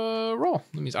a roll.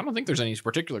 That means I don't think there's any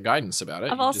particular guidance about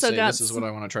it. I've You also just say, got this is what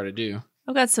I want to try to do.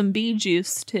 I've got some bee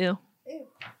juice too.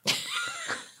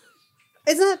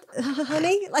 Isn't that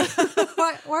honey? Like,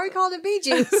 why are we calling it bee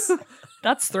juice?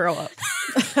 That's throw up.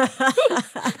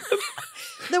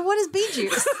 Then what is bee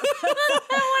juice? I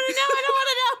don't want to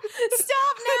know.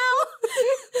 Stop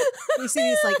now. You see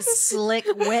these like slick,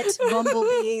 wet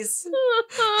bumblebees.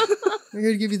 We're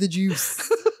gonna give you the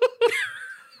juice.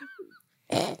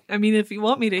 I mean, if you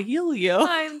want me to heal you.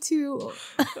 I'm too.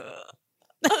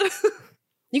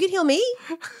 You can heal me?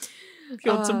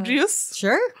 You want some juice?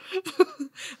 Sure.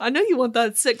 I know you want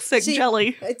that sick See,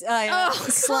 jelly. I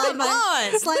slide my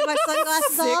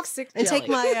sunglasses off sick and take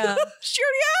jelly. my She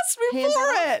already asked me hand for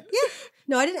off. it. Yeah.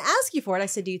 No, I didn't ask you for it. I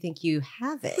said, do you think you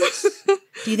have it?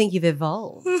 Do you think you've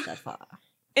evolved that far?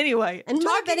 Anyway, And Mother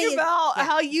talking Betty- about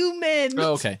how you mend.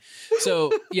 Oh, okay.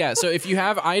 So yeah, so if you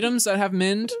have items that have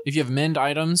mend, if you have mend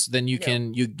items, then you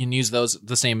can use those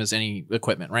the same as any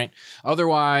equipment, right?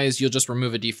 Otherwise, you'll just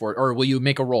remove a D4, or will you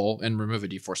make a roll and remove a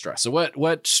D4 stress? So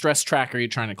what stress track are you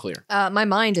trying to clear? My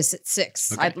mind is at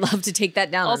 6. Okay. I'd love to take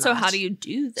that down. Also, how do you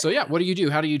do that? So yeah, what do you do?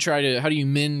 How do you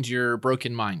mend your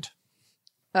broken mind?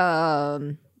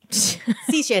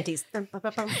 Sea shanties.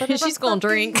 She's gonna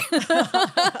drink.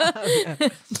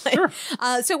 Sure.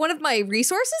 So one of my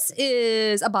resources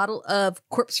is a bottle of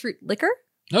corpse fruit liquor.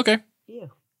 Okay.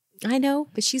 I know,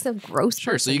 but she's a gross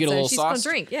Sure, so person, you get a little she's sauce.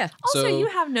 gonna drink. Yeah. Also, So- you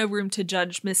have no room to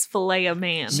judge Miss Filet of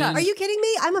Man. Are you kidding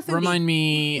me? I'm a foodie. Remind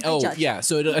me. Oh judge. yeah.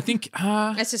 So I think.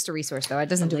 That's just a resource, though. It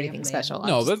doesn't do anything special.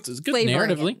 No, I'm just that's good flavoring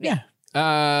narratively. it. Yeah.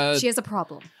 Yeah. She has a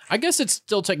problem. I guess it's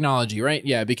still technology, right?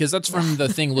 Yeah, because that's from the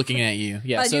thing looking at you.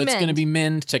 Yeah, so do it's going to mend. be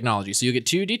mend technology. So you get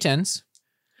 2 D10s,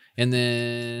 and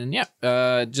then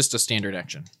just a standard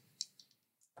action.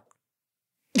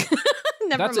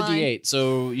 Never That's mind. a D8,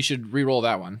 so you should re-roll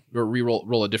that one, or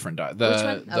roll a different die. Which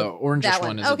one? The orangish That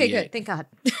one is okay, a D8. good. Thank God.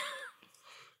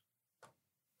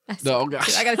 Oh,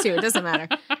 gosh. I got a 2. It doesn't matter.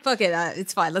 Fuck it.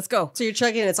 It's fine. Let's go. So you're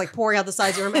chugging, and it's like pouring out the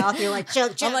sides of your mouth, and you're like,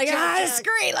 chug, chug, I'm like, chug, it's chug.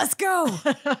 great. Let's go.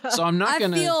 So I'm not I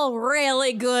gonna. feel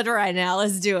really good right now.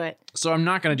 Let's do it. So I'm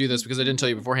not gonna do this because I didn't tell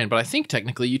you beforehand. But I think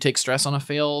technically you take stress on a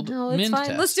failed No, it's mend fine.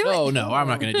 test. Let's do it. Oh no, I'm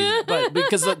not gonna do that. But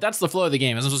because that's the flow of the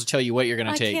game. I'm supposed to tell you what you're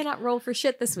gonna I take. cannot roll for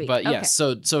shit this week. But Okay. yes,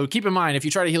 so keep in mind if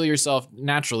you try to heal yourself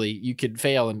naturally, you could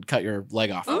fail and cut your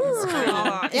leg off.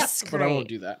 It's But I won't great.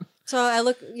 do that. So I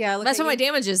look That's at what my you.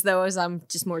 damage is, though, is I'm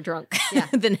just more drunk Yeah.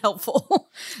 than helpful.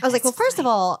 I was like, well, first of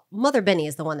all, Mother Benny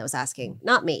is the one that was asking,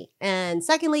 not me. And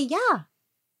secondly, yeah,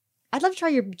 I'd love to try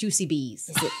your juicy bees.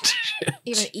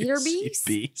 You're gonna eat her Juicy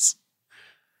bees?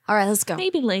 All right, let's go.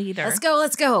 Maybe later. Let's go.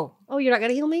 Let's go. Oh, you're not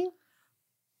going to heal me?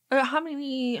 How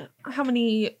many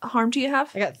harm do you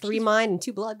have? I got 3 mind and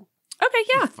 2 blood. Okay,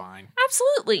 yeah, Fine.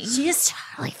 absolutely. She is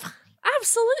totally fine.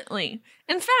 Absolutely.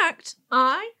 In fact,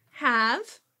 I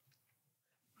have.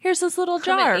 Here's this little I'm at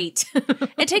jar. 8.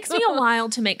 It takes me a while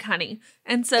to make honey.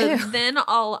 And so Ew. then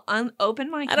I'll open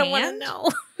my hand. I don't want to know.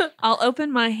 I'll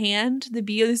open my hand. The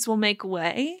bees will make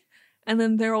way. And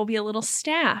then there will be a little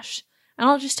stash. And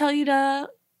I'll just tell you to.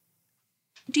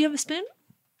 Do you have a spoon?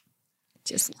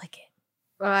 Just lick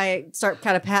it. I start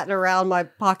kind of patting around my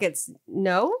pockets.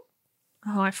 No?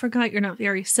 Oh, I forgot you're not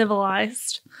very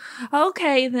civilized.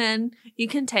 Okay, then you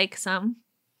can take some.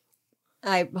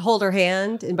 I hold her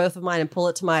hand in both of mine and pull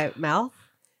it to my mouth.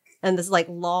 And this like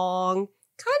long,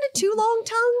 kind of too long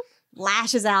tongue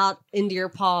lashes out into your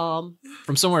palm.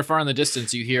 From somewhere far in the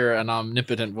distance, you hear an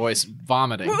omnipotent voice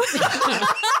vomiting.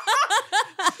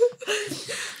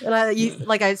 And I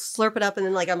slurp it up, and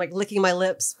then I'm licking my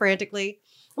lips frantically.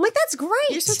 I'm like, that's great.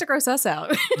 You're supposed to gross us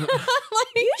out.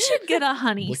 You should get a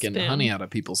honey Licking spoon. honey out of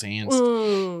people's hands.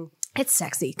 It's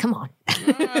sexy. Come on.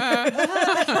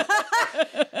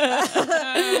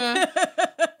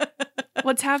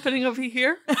 What's happening over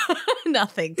here?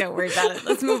 Nothing. Don't worry about it.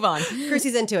 Let's move on.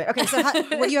 Chrissy's into it. Okay, so what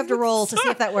do you have to roll to see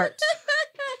if that worked?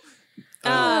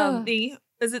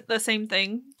 Is it the same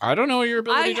thing? I don't know what your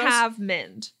ability I does. have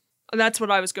mend. That's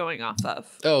what I was going off of.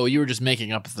 Oh, you were just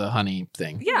making up the honey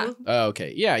thing. Yeah. Oh,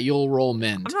 okay. Yeah, you'll roll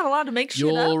mend. I'm not allowed to make shit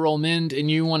You'll up. roll mend, and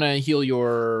you want to heal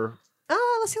your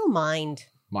Let's heal mind.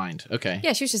 mind. Okay.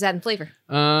 Yeah, she was just adding flavor.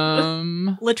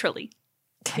 Literally.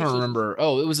 I don't remember.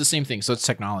 Oh, it was the same thing. So it's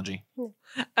technology.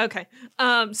 Okay.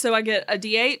 So I get a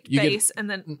D8 You base and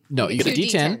then No, you get a Two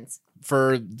D10 D10s.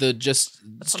 for the just.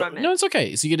 That's what I meant. No, it's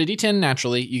okay. So you get a D10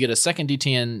 naturally. You get a second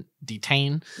D10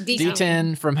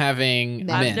 D10 from having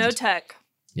I have mend. no tech.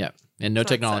 Yeah, and no So that's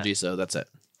technology. So that's it.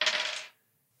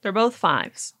 They're both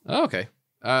 5s. Oh, okay.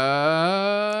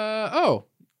 Oh,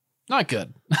 not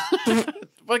good.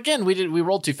 But again, we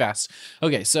rolled too fast.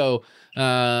 Okay, so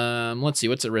let's see.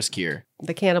 What's at risk here?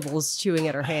 The cannibal is chewing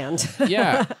at her hand.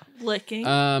 Yeah. Licking.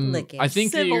 Licking. I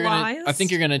think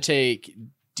Civilized. you're gonna take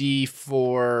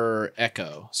D4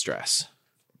 echo stress.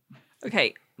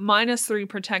 Okay. -3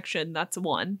 protection. That's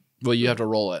 1. Well, you have to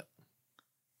roll it.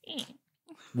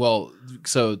 Well,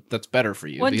 so that's better for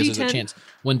you 1 because there's a D10. chance.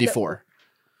 1d4.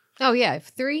 Oh, yeah.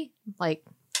 3,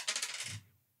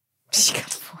 she got a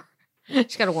 4.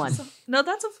 She got a 1. No,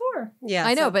 that's a 4. Yeah,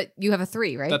 I know, so- but you have a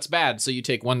 3, right? That's bad. So you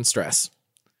take 1 stress,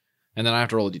 and then I have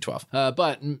to roll a d12.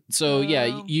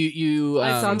 Yeah, you.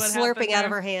 I so I'm what slurping happened out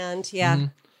of there. her hand. Yeah,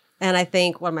 Mhm. and I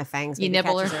think one of my fangs. You maybe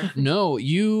nibble catches her? No,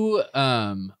 you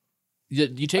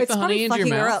take It's the honey probably into your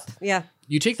fucking her mouth. up. Yeah,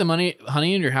 You take the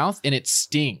honey into your mouth, and it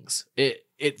stings.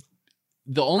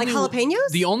 The only like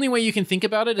jalapenos. The only way you can think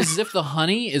about it is as if the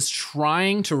honey is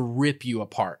trying to rip you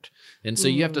apart. And so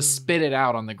you have to spit it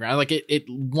out on the ground. Like it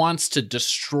wants to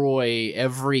destroy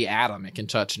every atom it can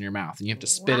touch in your mouth. And you have to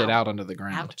spit it out onto the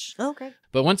ground. Ouch. Okay.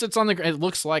 But once it's on the ground, it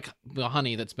looks like the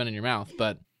honey that's been in your mouth.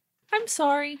 But I'm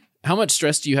sorry. how much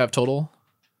stress do you have total?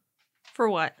 For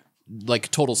what? Like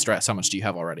total stress, how much do you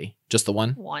have already? Just the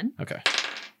one? 1. Okay.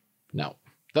 No.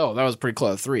 Oh, that was pretty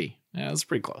close. 3. Yeah, it was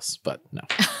pretty close, but no.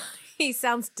 He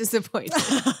sounds disappointed.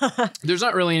 There's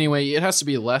not really any way. It has to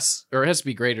be less, or it has to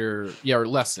be greater, or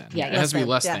less than. Yeah, it has to be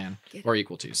less yeah. than or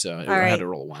equal to. So I right. had to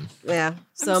roll 1. Yeah.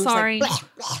 So I'm sorry. Just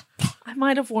like, I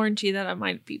might have warned you that I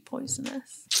might be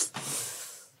poisonous.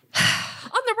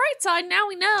 On the right side, now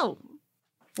we know.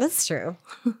 that's true.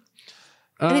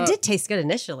 And it did taste good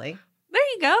initially. There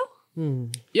you go.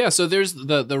 Yeah, so there's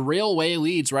the railway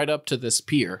leads right up to this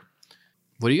pier.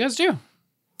 What do you guys do?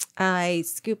 I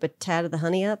scoop a tad of the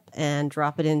honey up and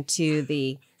drop it into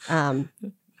the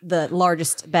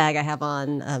largest bag I have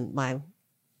on my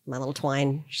little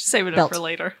twine. Save it Belt. up for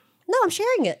later. No, I'm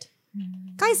sharing it.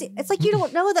 Guys, it's like you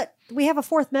don't know that we have a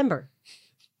fourth member.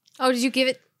 Oh, did you give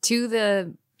it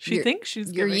to She thinks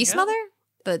she's your giving yeast it. mother?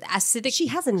 The acidic She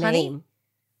has a honey? name.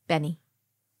 Benny.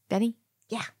 Benny?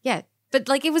 Yeah. Yeah. But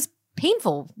it was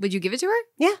painful. Would you give it to her?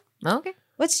 Yeah. Oh, okay.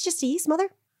 What's just a yeast mother?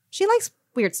 She likes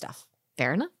weird stuff.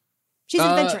 Fair enough. She's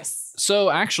adventurous. So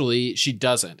actually, she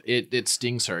doesn't. It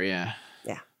stings her, yeah.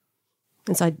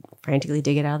 And so I frantically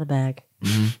dig it out of the bag.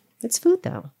 It's food,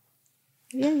 though.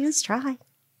 Yeah, just try.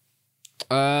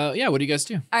 Yeah, what do you guys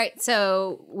do? All right.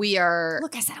 So we are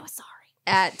Look, I said I was sorry.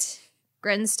 at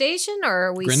Gren Station, or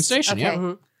are we Gren Station, yeah.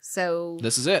 Mhm. So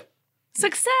This is it.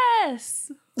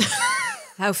 Success.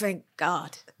 oh, thank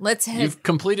God. Let's head. You've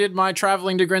completed my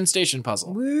traveling to Gren Station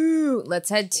puzzle. Woo! Let's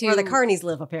head to Where the carnies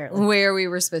live, apparently. where we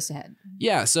were supposed to head.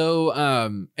 Yeah,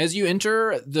 so as you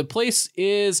enter, the place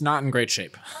is not in great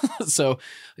shape. So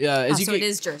as you so get, it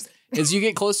is Jersey. as you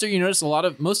get closer, you notice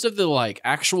most of the like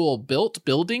actual built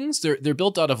buildings, they're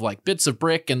built out of like bits of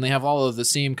brick, and they have all of the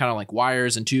same kind of like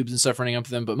wires and tubes and stuff running up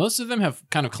them, but most of them have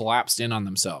kind of collapsed in on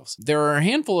themselves. There are a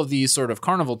handful of these sort of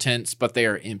carnival tents, but they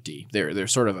are empty. They're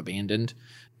sort of abandoned.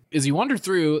 As you wander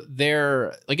through,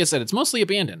 like I said, it's mostly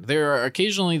abandoned. There are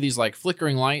occasionally these like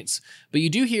flickering lights, but you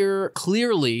do hear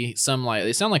clearly some like,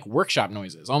 they sound like workshop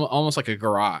noises, almost like a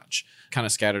garage kind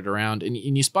of scattered around. And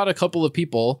you spot a couple of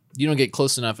people. You don't get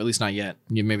close enough, at least not yet.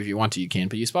 Maybe if you want to, you can,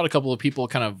 but you spot a couple of people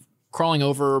kind of crawling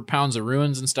over pounds of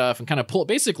ruins and stuff and kind of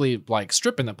basically like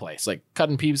stripping the place, like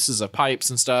cutting pieces of pipes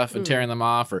and stuff and tearing them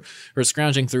off or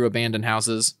scrounging through abandoned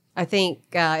houses. I think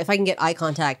if I can get eye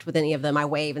contact with any of them, I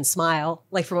wave and smile,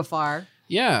 like from afar.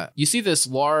 Yeah, you see this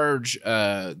large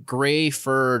gray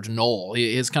furred gnoll.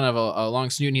 He has kind of a long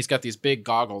snoot, and he's got these big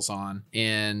goggles on,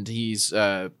 and he's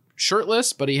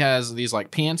shirtless, but he has these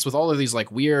like pants with all of these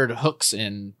like weird hooks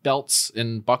and belts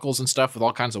and buckles and stuff with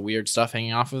all kinds of weird stuff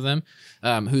hanging off of them,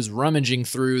 who's rummaging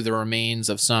through the remains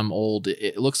of some old,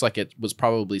 it looks like it was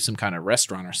probably some kind of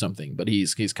restaurant or something, but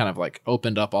he's kind of like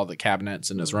opened up all the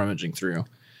cabinets and is rummaging through.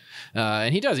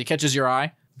 And he catches your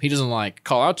eye. He doesn't like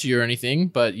call out to you or anything,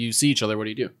 but you see each other. What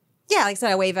do you do? Yeah, like I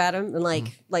said, I wave at him and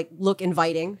like look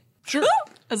inviting. Sure.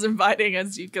 As inviting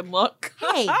as you can look.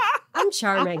 Hey, I'm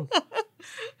charming.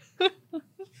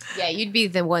 Yeah, you'd be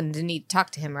the one to need to talk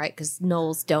to him, right? Because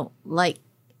gnolls don't like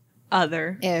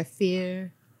Other. air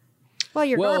fear. Well,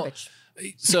 you're garbage.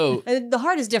 So And the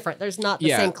heart is different. There's not the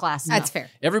same class. That's fair.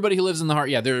 everybody who lives in the heart,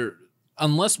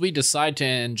 unless we decide to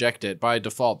inject it by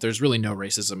default, there's really no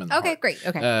racism in the Okay, heart. great.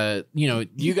 Okay.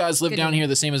 You guys live Good down to know. here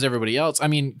the same as everybody else. I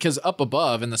mean, because up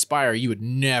above in the spire, you would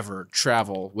never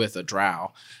travel with a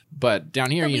drow, but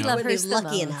down here, But we you know, love her Nobody's lucky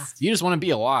limos. enough. you just want to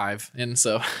be alive, and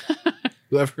so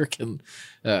whoever can.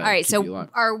 All right, keep you so alive.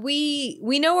 are we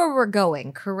know where we're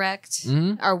going, correct?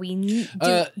 Mhm. Are we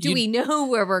do we know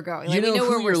where we're going? You know we know who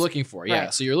where you're we're looking for, yeah.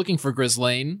 Right. So you're looking for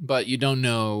Grislane, but you don't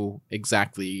know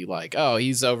exactly, like, oh,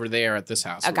 he's over there at this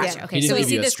house. Oh, or gotcha. whatever. Okay, He so didn't we give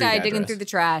see you a this street guy digging address. through the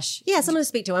trash. Yeah, so I'm going to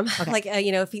speak to him. Okay. Like,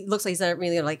 if he looks like he's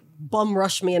really gonna, like bum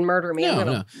rush me and murder me, I'm No,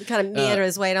 going to kind of meander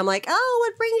his way. And I'm like, oh,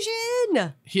 what brings you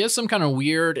in? He has some kind of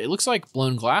weird, it looks like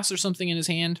blown glass or something in his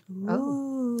hand.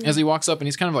 Oh. As he walks up, and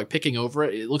he's kind of like picking over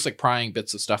it. It looks like prying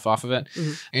bits of stuff off of it.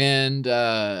 Mhm. And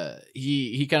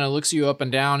he kind of looks you up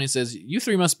and down. He says, "You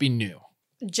three must be new."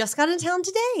 Just got in town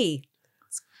today.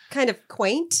 It's kind of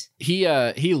quaint. He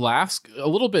laughs a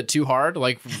little bit too hard,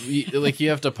 like you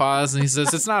have to pause, and he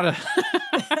says, "It's not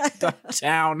a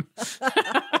town."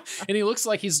 And he looks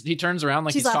like he turns around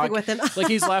like She's he's laughing talking with him. like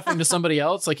he's laughing to somebody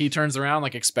else. Like he turns around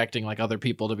like expecting like other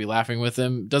people to be laughing with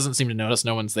him. Doesn't seem to notice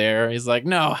no one's there. He's like,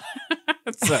 "No,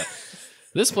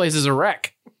 this place is a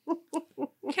wreck."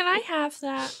 Can I have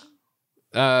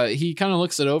that? He kind of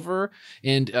looks it over,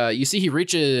 and you see he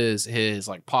reaches his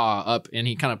like paw up, and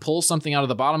he kind of pulls something out of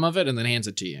the bottom of it, and then hands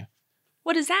it to you.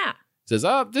 What is that? Says,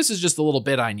 "Oh, this is just a little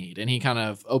bit I need," and he kind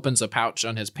of opens a pouch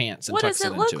on his pants and What tucks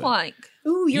does it it look into like?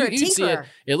 Ooh, you're a You see tinkerer.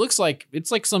 it looks like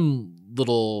it's like some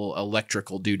little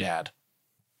electrical doodad.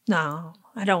 No,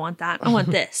 I don't want that. I want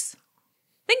this.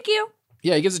 Thank you.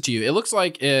 Yeah, he gives it to you. It looks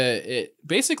like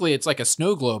basically it's like a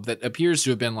snow globe that appears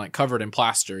to have been like covered in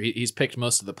plaster. He's picked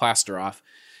most of the plaster off,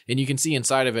 and you can see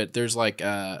inside of it. There's like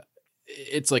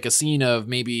it's like a scene of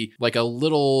maybe like a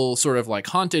little sort of like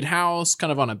haunted house kind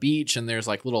of on a beach, and there's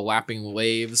like little lapping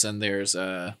waves, and there's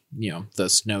the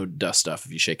snow dust stuff.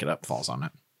 If you shake it up, falls on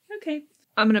it. Okay.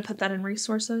 I'm going to put that in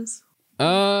resources.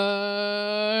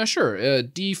 Sure.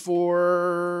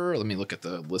 D4. Let me look at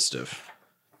the list of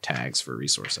tags for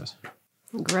resources.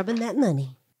 Grubbing that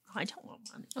money. Oh, I don't want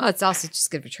money. Oh, it's also just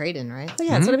good for trading, right? Oh,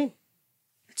 yeah, that's what I mean.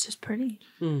 It's just pretty.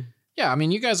 Yeah, I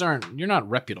mean, you're not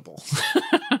reputable.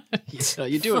 So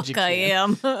you do what you can.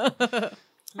 am. I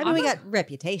mean, we got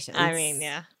reputations. I mean,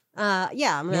 yeah.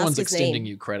 Yeah, I'm going to No ask one's his extending name.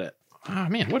 you credit. Oh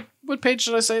man, what page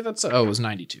did I say that's? Oh, it was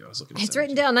 92. I was looking. At It's 72.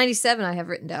 written down 97. I have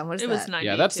written down. What is It that? was 92.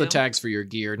 Yeah, that's the tags for your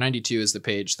gear. 92 is the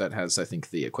page that has, I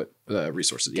think, the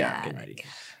resources. Yeah, Got okay, it,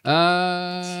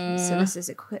 90. So this is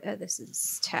this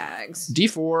is tags.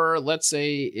 D4. Let's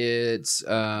say it's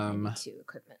To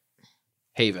equipment.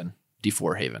 Haven.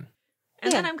 D4 Haven.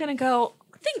 And then I'm going to go,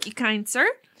 thank you, kind sir.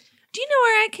 Do you know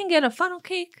where I can get a funnel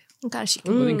cake? Oh gosh, you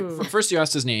I can. think first you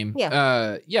asked his name.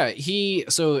 Yeah.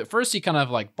 So at first he kind of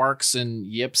like barks and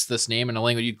yips this name in a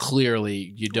language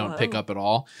you don't pick Whoa. up at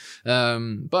all.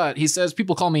 But he says,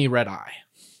 people call me Red Eye.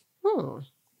 Uh-oh.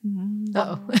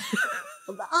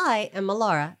 I am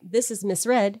Malara. This is Miss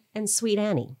Red and Sweet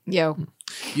Annie. Yo.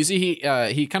 You see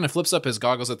he kind of flips up his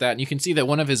goggles at that, and you can see that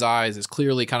one of his eyes is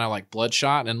clearly kind of like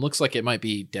bloodshot and looks like it might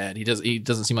be dead. He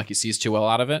doesn't seem like he sees too well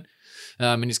out of it.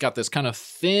 And he's got this kind of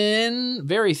thin,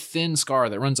 very thin scar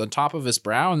that runs on top of his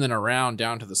brow and then around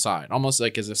down to the side, almost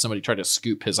like as if somebody tried to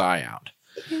scoop his eye out.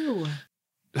 Ew.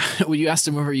 When you asked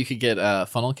him where you could get a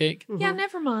funnel cake, Yeah,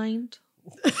 never mind.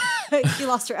 She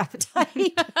lost her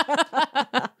appetite.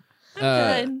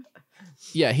 I'm good.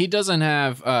 yeah, he doesn't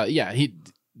have.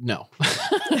 No,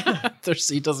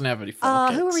 he doesn't have any funnel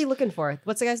cakes. Who are we looking for?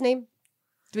 What's the guy's name?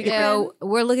 Do we get Yo,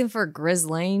 we're looking for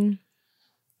Grislane.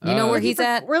 You know where he's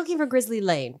at? We're looking for Grizzly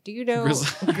Lane. Do you know?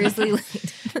 Grizzly Lane. Do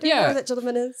you know Yeah. where that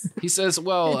gentleman is? He says,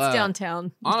 "Well, It's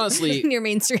downtown. honestly, near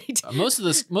Main Street. most of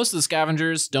the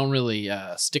scavengers don't really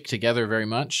stick together very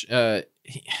much.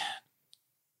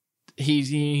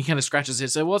 He kind of scratches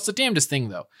his head. Well, it's the damnedest thing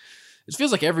though. it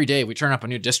feels like every day we turn up a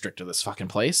new district to this fucking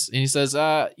place. And he says,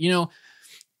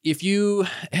 if you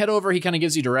head over, he kind of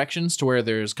gives you directions to where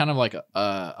there's kind of like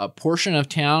a portion of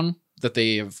town that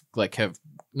they have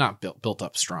not built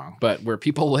up strong, but where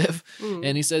people live.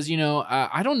 And he says,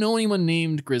 I don't know anyone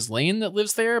named Grislane that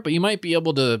lives there, but you might be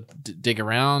able to dig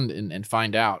around and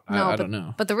find out. I don't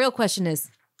know. But the real question is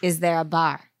there a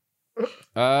bar?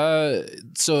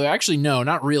 So actually, no,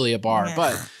 not really a bar,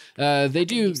 but they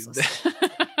do.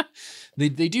 They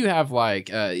do have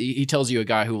he tells you a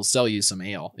guy who will sell you some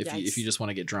ale if you just want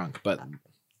to get drunk. But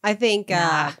I think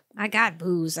I got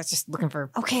booze. I was just looking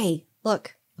for. Okay,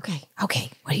 look. Okay.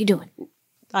 What are you doing?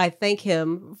 I thank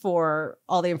him for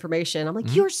all the information. I'm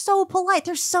like, you're so polite.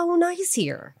 They're so nice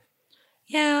here.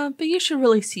 Yeah, but you should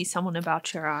really see someone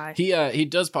about your eye. He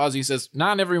does pause. He says,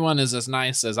 not everyone is as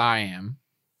nice as I am.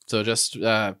 So just,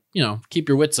 keep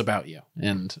your wits about you.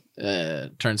 And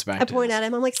turns back I point at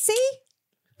him. I'm like, see?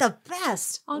 The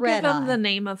best. I'll give him the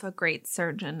name of a great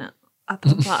surgeon up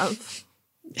above.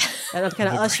 And I'm kind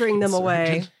of ushering them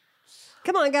away.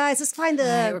 Come on, guys. Let's find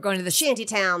we're going to the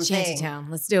shantytown thing.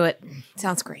 Shantytown. Let's do it.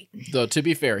 Sounds great. Though, to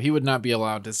be fair, he would not be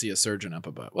allowed to see a surgeon up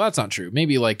above. Well, that's not true.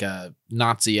 Maybe like a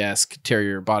Nazi-esque tear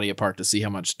your body apart to see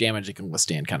how much damage it can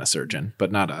withstand kind of surgeon,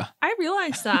 but not a... I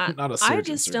realize that. Not a surgeon. I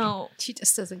just surgeon. don't... She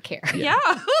just doesn't care. Yeah.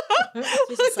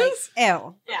 She's just like,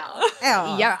 ew. Yeah.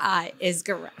 Ew. Your eye is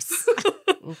gross.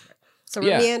 So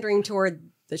we're meandering toward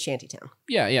the shantytown.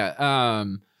 Yeah.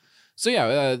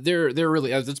 They're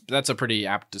really that's a pretty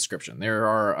apt description. There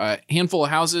are a handful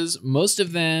of houses. Most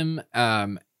of them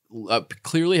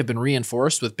clearly have been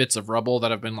reinforced with bits of rubble that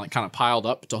have been kind of piled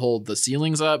up to hold the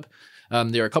ceilings up.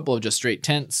 There are a couple of just straight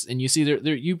tents, and you see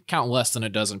there you count less than a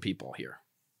dozen people here.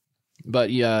 But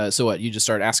so what? You just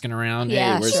start asking around.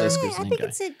 Yeah, hey, where's sure. this I Grizzly think guy?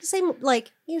 it's the same,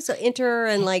 so enter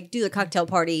and do the cocktail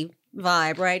party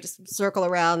vibe, right? Just circle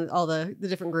around all the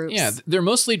different groups. Yeah, they're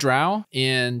mostly drow,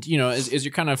 and as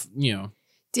you're kind of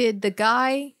Did the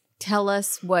guy tell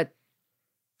us what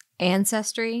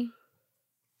ancestry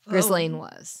Grislane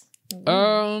was?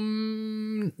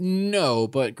 No,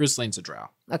 but Grislane's a drow.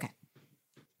 Okay.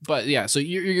 But yeah, so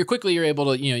you're quickly able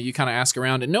to you kind of ask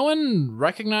around, and no one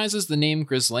recognizes the name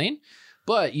Grislane,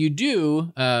 but you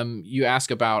do you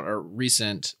ask about a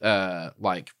recent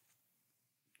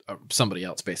somebody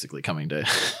else basically coming to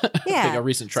like a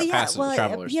recent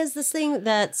travelers. He has this thing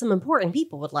that some important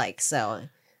people would like. So,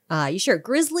 you sure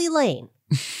Grizzly Lane?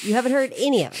 You haven't heard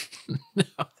any of it.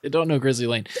 No, they don't know Grizzly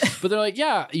Lane, but they're like,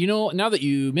 yeah, now that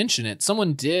you mention it,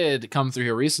 someone did come through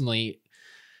here recently,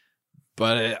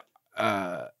 but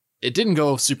it didn't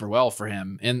go super well for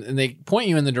him. And they point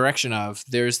you in the direction of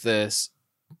there's this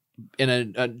in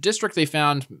a district they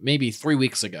found maybe 3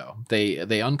 weeks ago.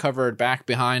 They uncovered back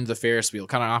behind the Ferris wheel,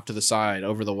 kind of off to the side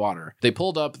over the water. They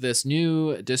pulled up this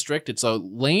new district. It's a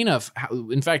lane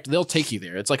in fact, they'll take you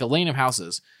there. It's like a lane of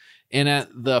houses. And at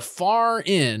the far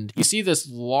end, you see this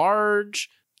large,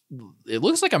 it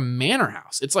looks like a manor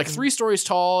house. It's like 3 stories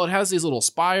tall. It has these little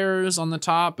spires on the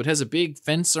top. It has a big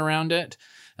fence around it.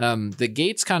 The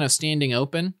gate's kind of standing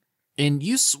open. And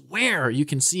you swear you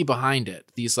can see behind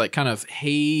it these kind of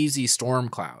hazy storm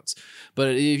clouds.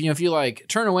 But if you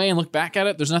turn away and look back at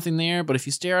it, there's nothing there. But if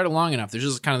you stare at it long enough, there's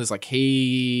just kind of this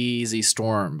hazy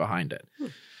storm behind it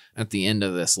at the end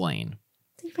of this lane.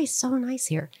 Everybody's so nice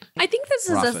here. I think this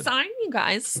is a sign, you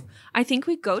guys. I think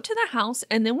we go to the house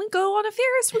and then we go on a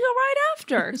Ferris wheel right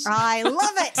after. I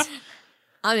love it.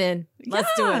 I'm in.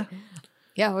 Let's do it.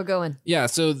 Yeah, we're going. Yeah,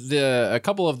 so a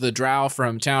couple of the drow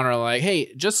from town are like,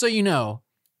 hey, just so you know,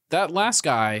 that last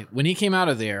guy, when he came out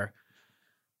of there,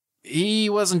 he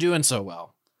wasn't doing so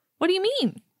well. What do you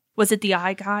mean? Was it the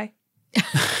eye guy?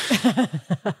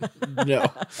 No.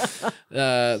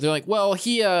 They're like, well,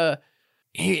 he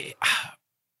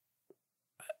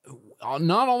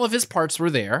not all of his parts were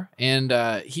there,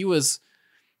 and he was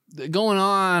going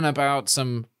on about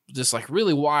some just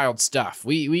really wild stuff.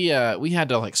 We had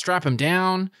to strap him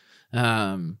down.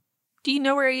 Do you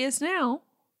know where he is now?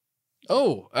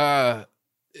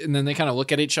 And then they kind of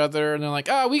look at each other and they're like,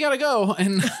 we gotta go.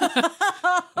 And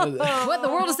what in the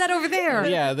world is that over there?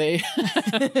 Yeah, they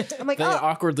I'm like, they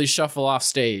awkwardly shuffle off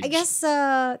stage. I guess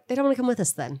they don't want to come with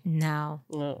us then. No.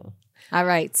 No. All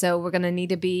right, so we're gonna need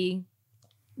to be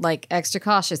extra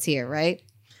cautious here, right?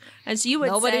 As you would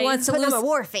Nobody say, wants to Put lose them a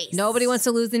war face. Nobody wants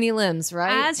to lose any limbs,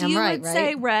 right? As you would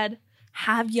say, Red,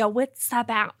 have your wits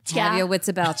about ya. Have your wits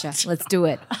about you. Let's do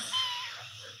it.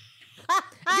 Do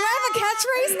I have a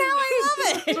catchphrase now? I love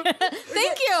it.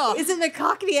 Thank you. Is it in a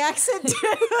Cockney accent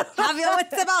too? Have your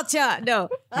wits about you. No,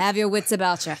 have your wits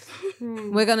about you.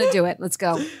 We're gonna do it. Let's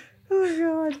go.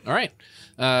 Oh God. All right.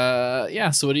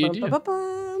 So what do you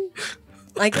do?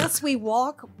 I guess we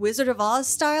walk Wizard of Oz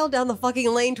style down the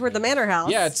fucking lane toward the manor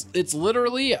house. Yeah, it's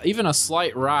literally even a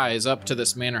slight rise up to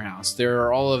this manor house. There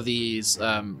are all of these,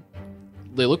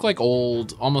 they look like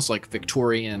old, almost like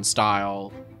Victorian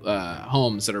style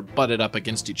homes that are butted up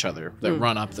against each other that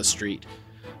run up the street.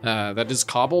 That is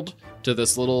cobbled to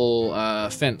this little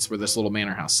fence where this little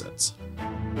manor house sits.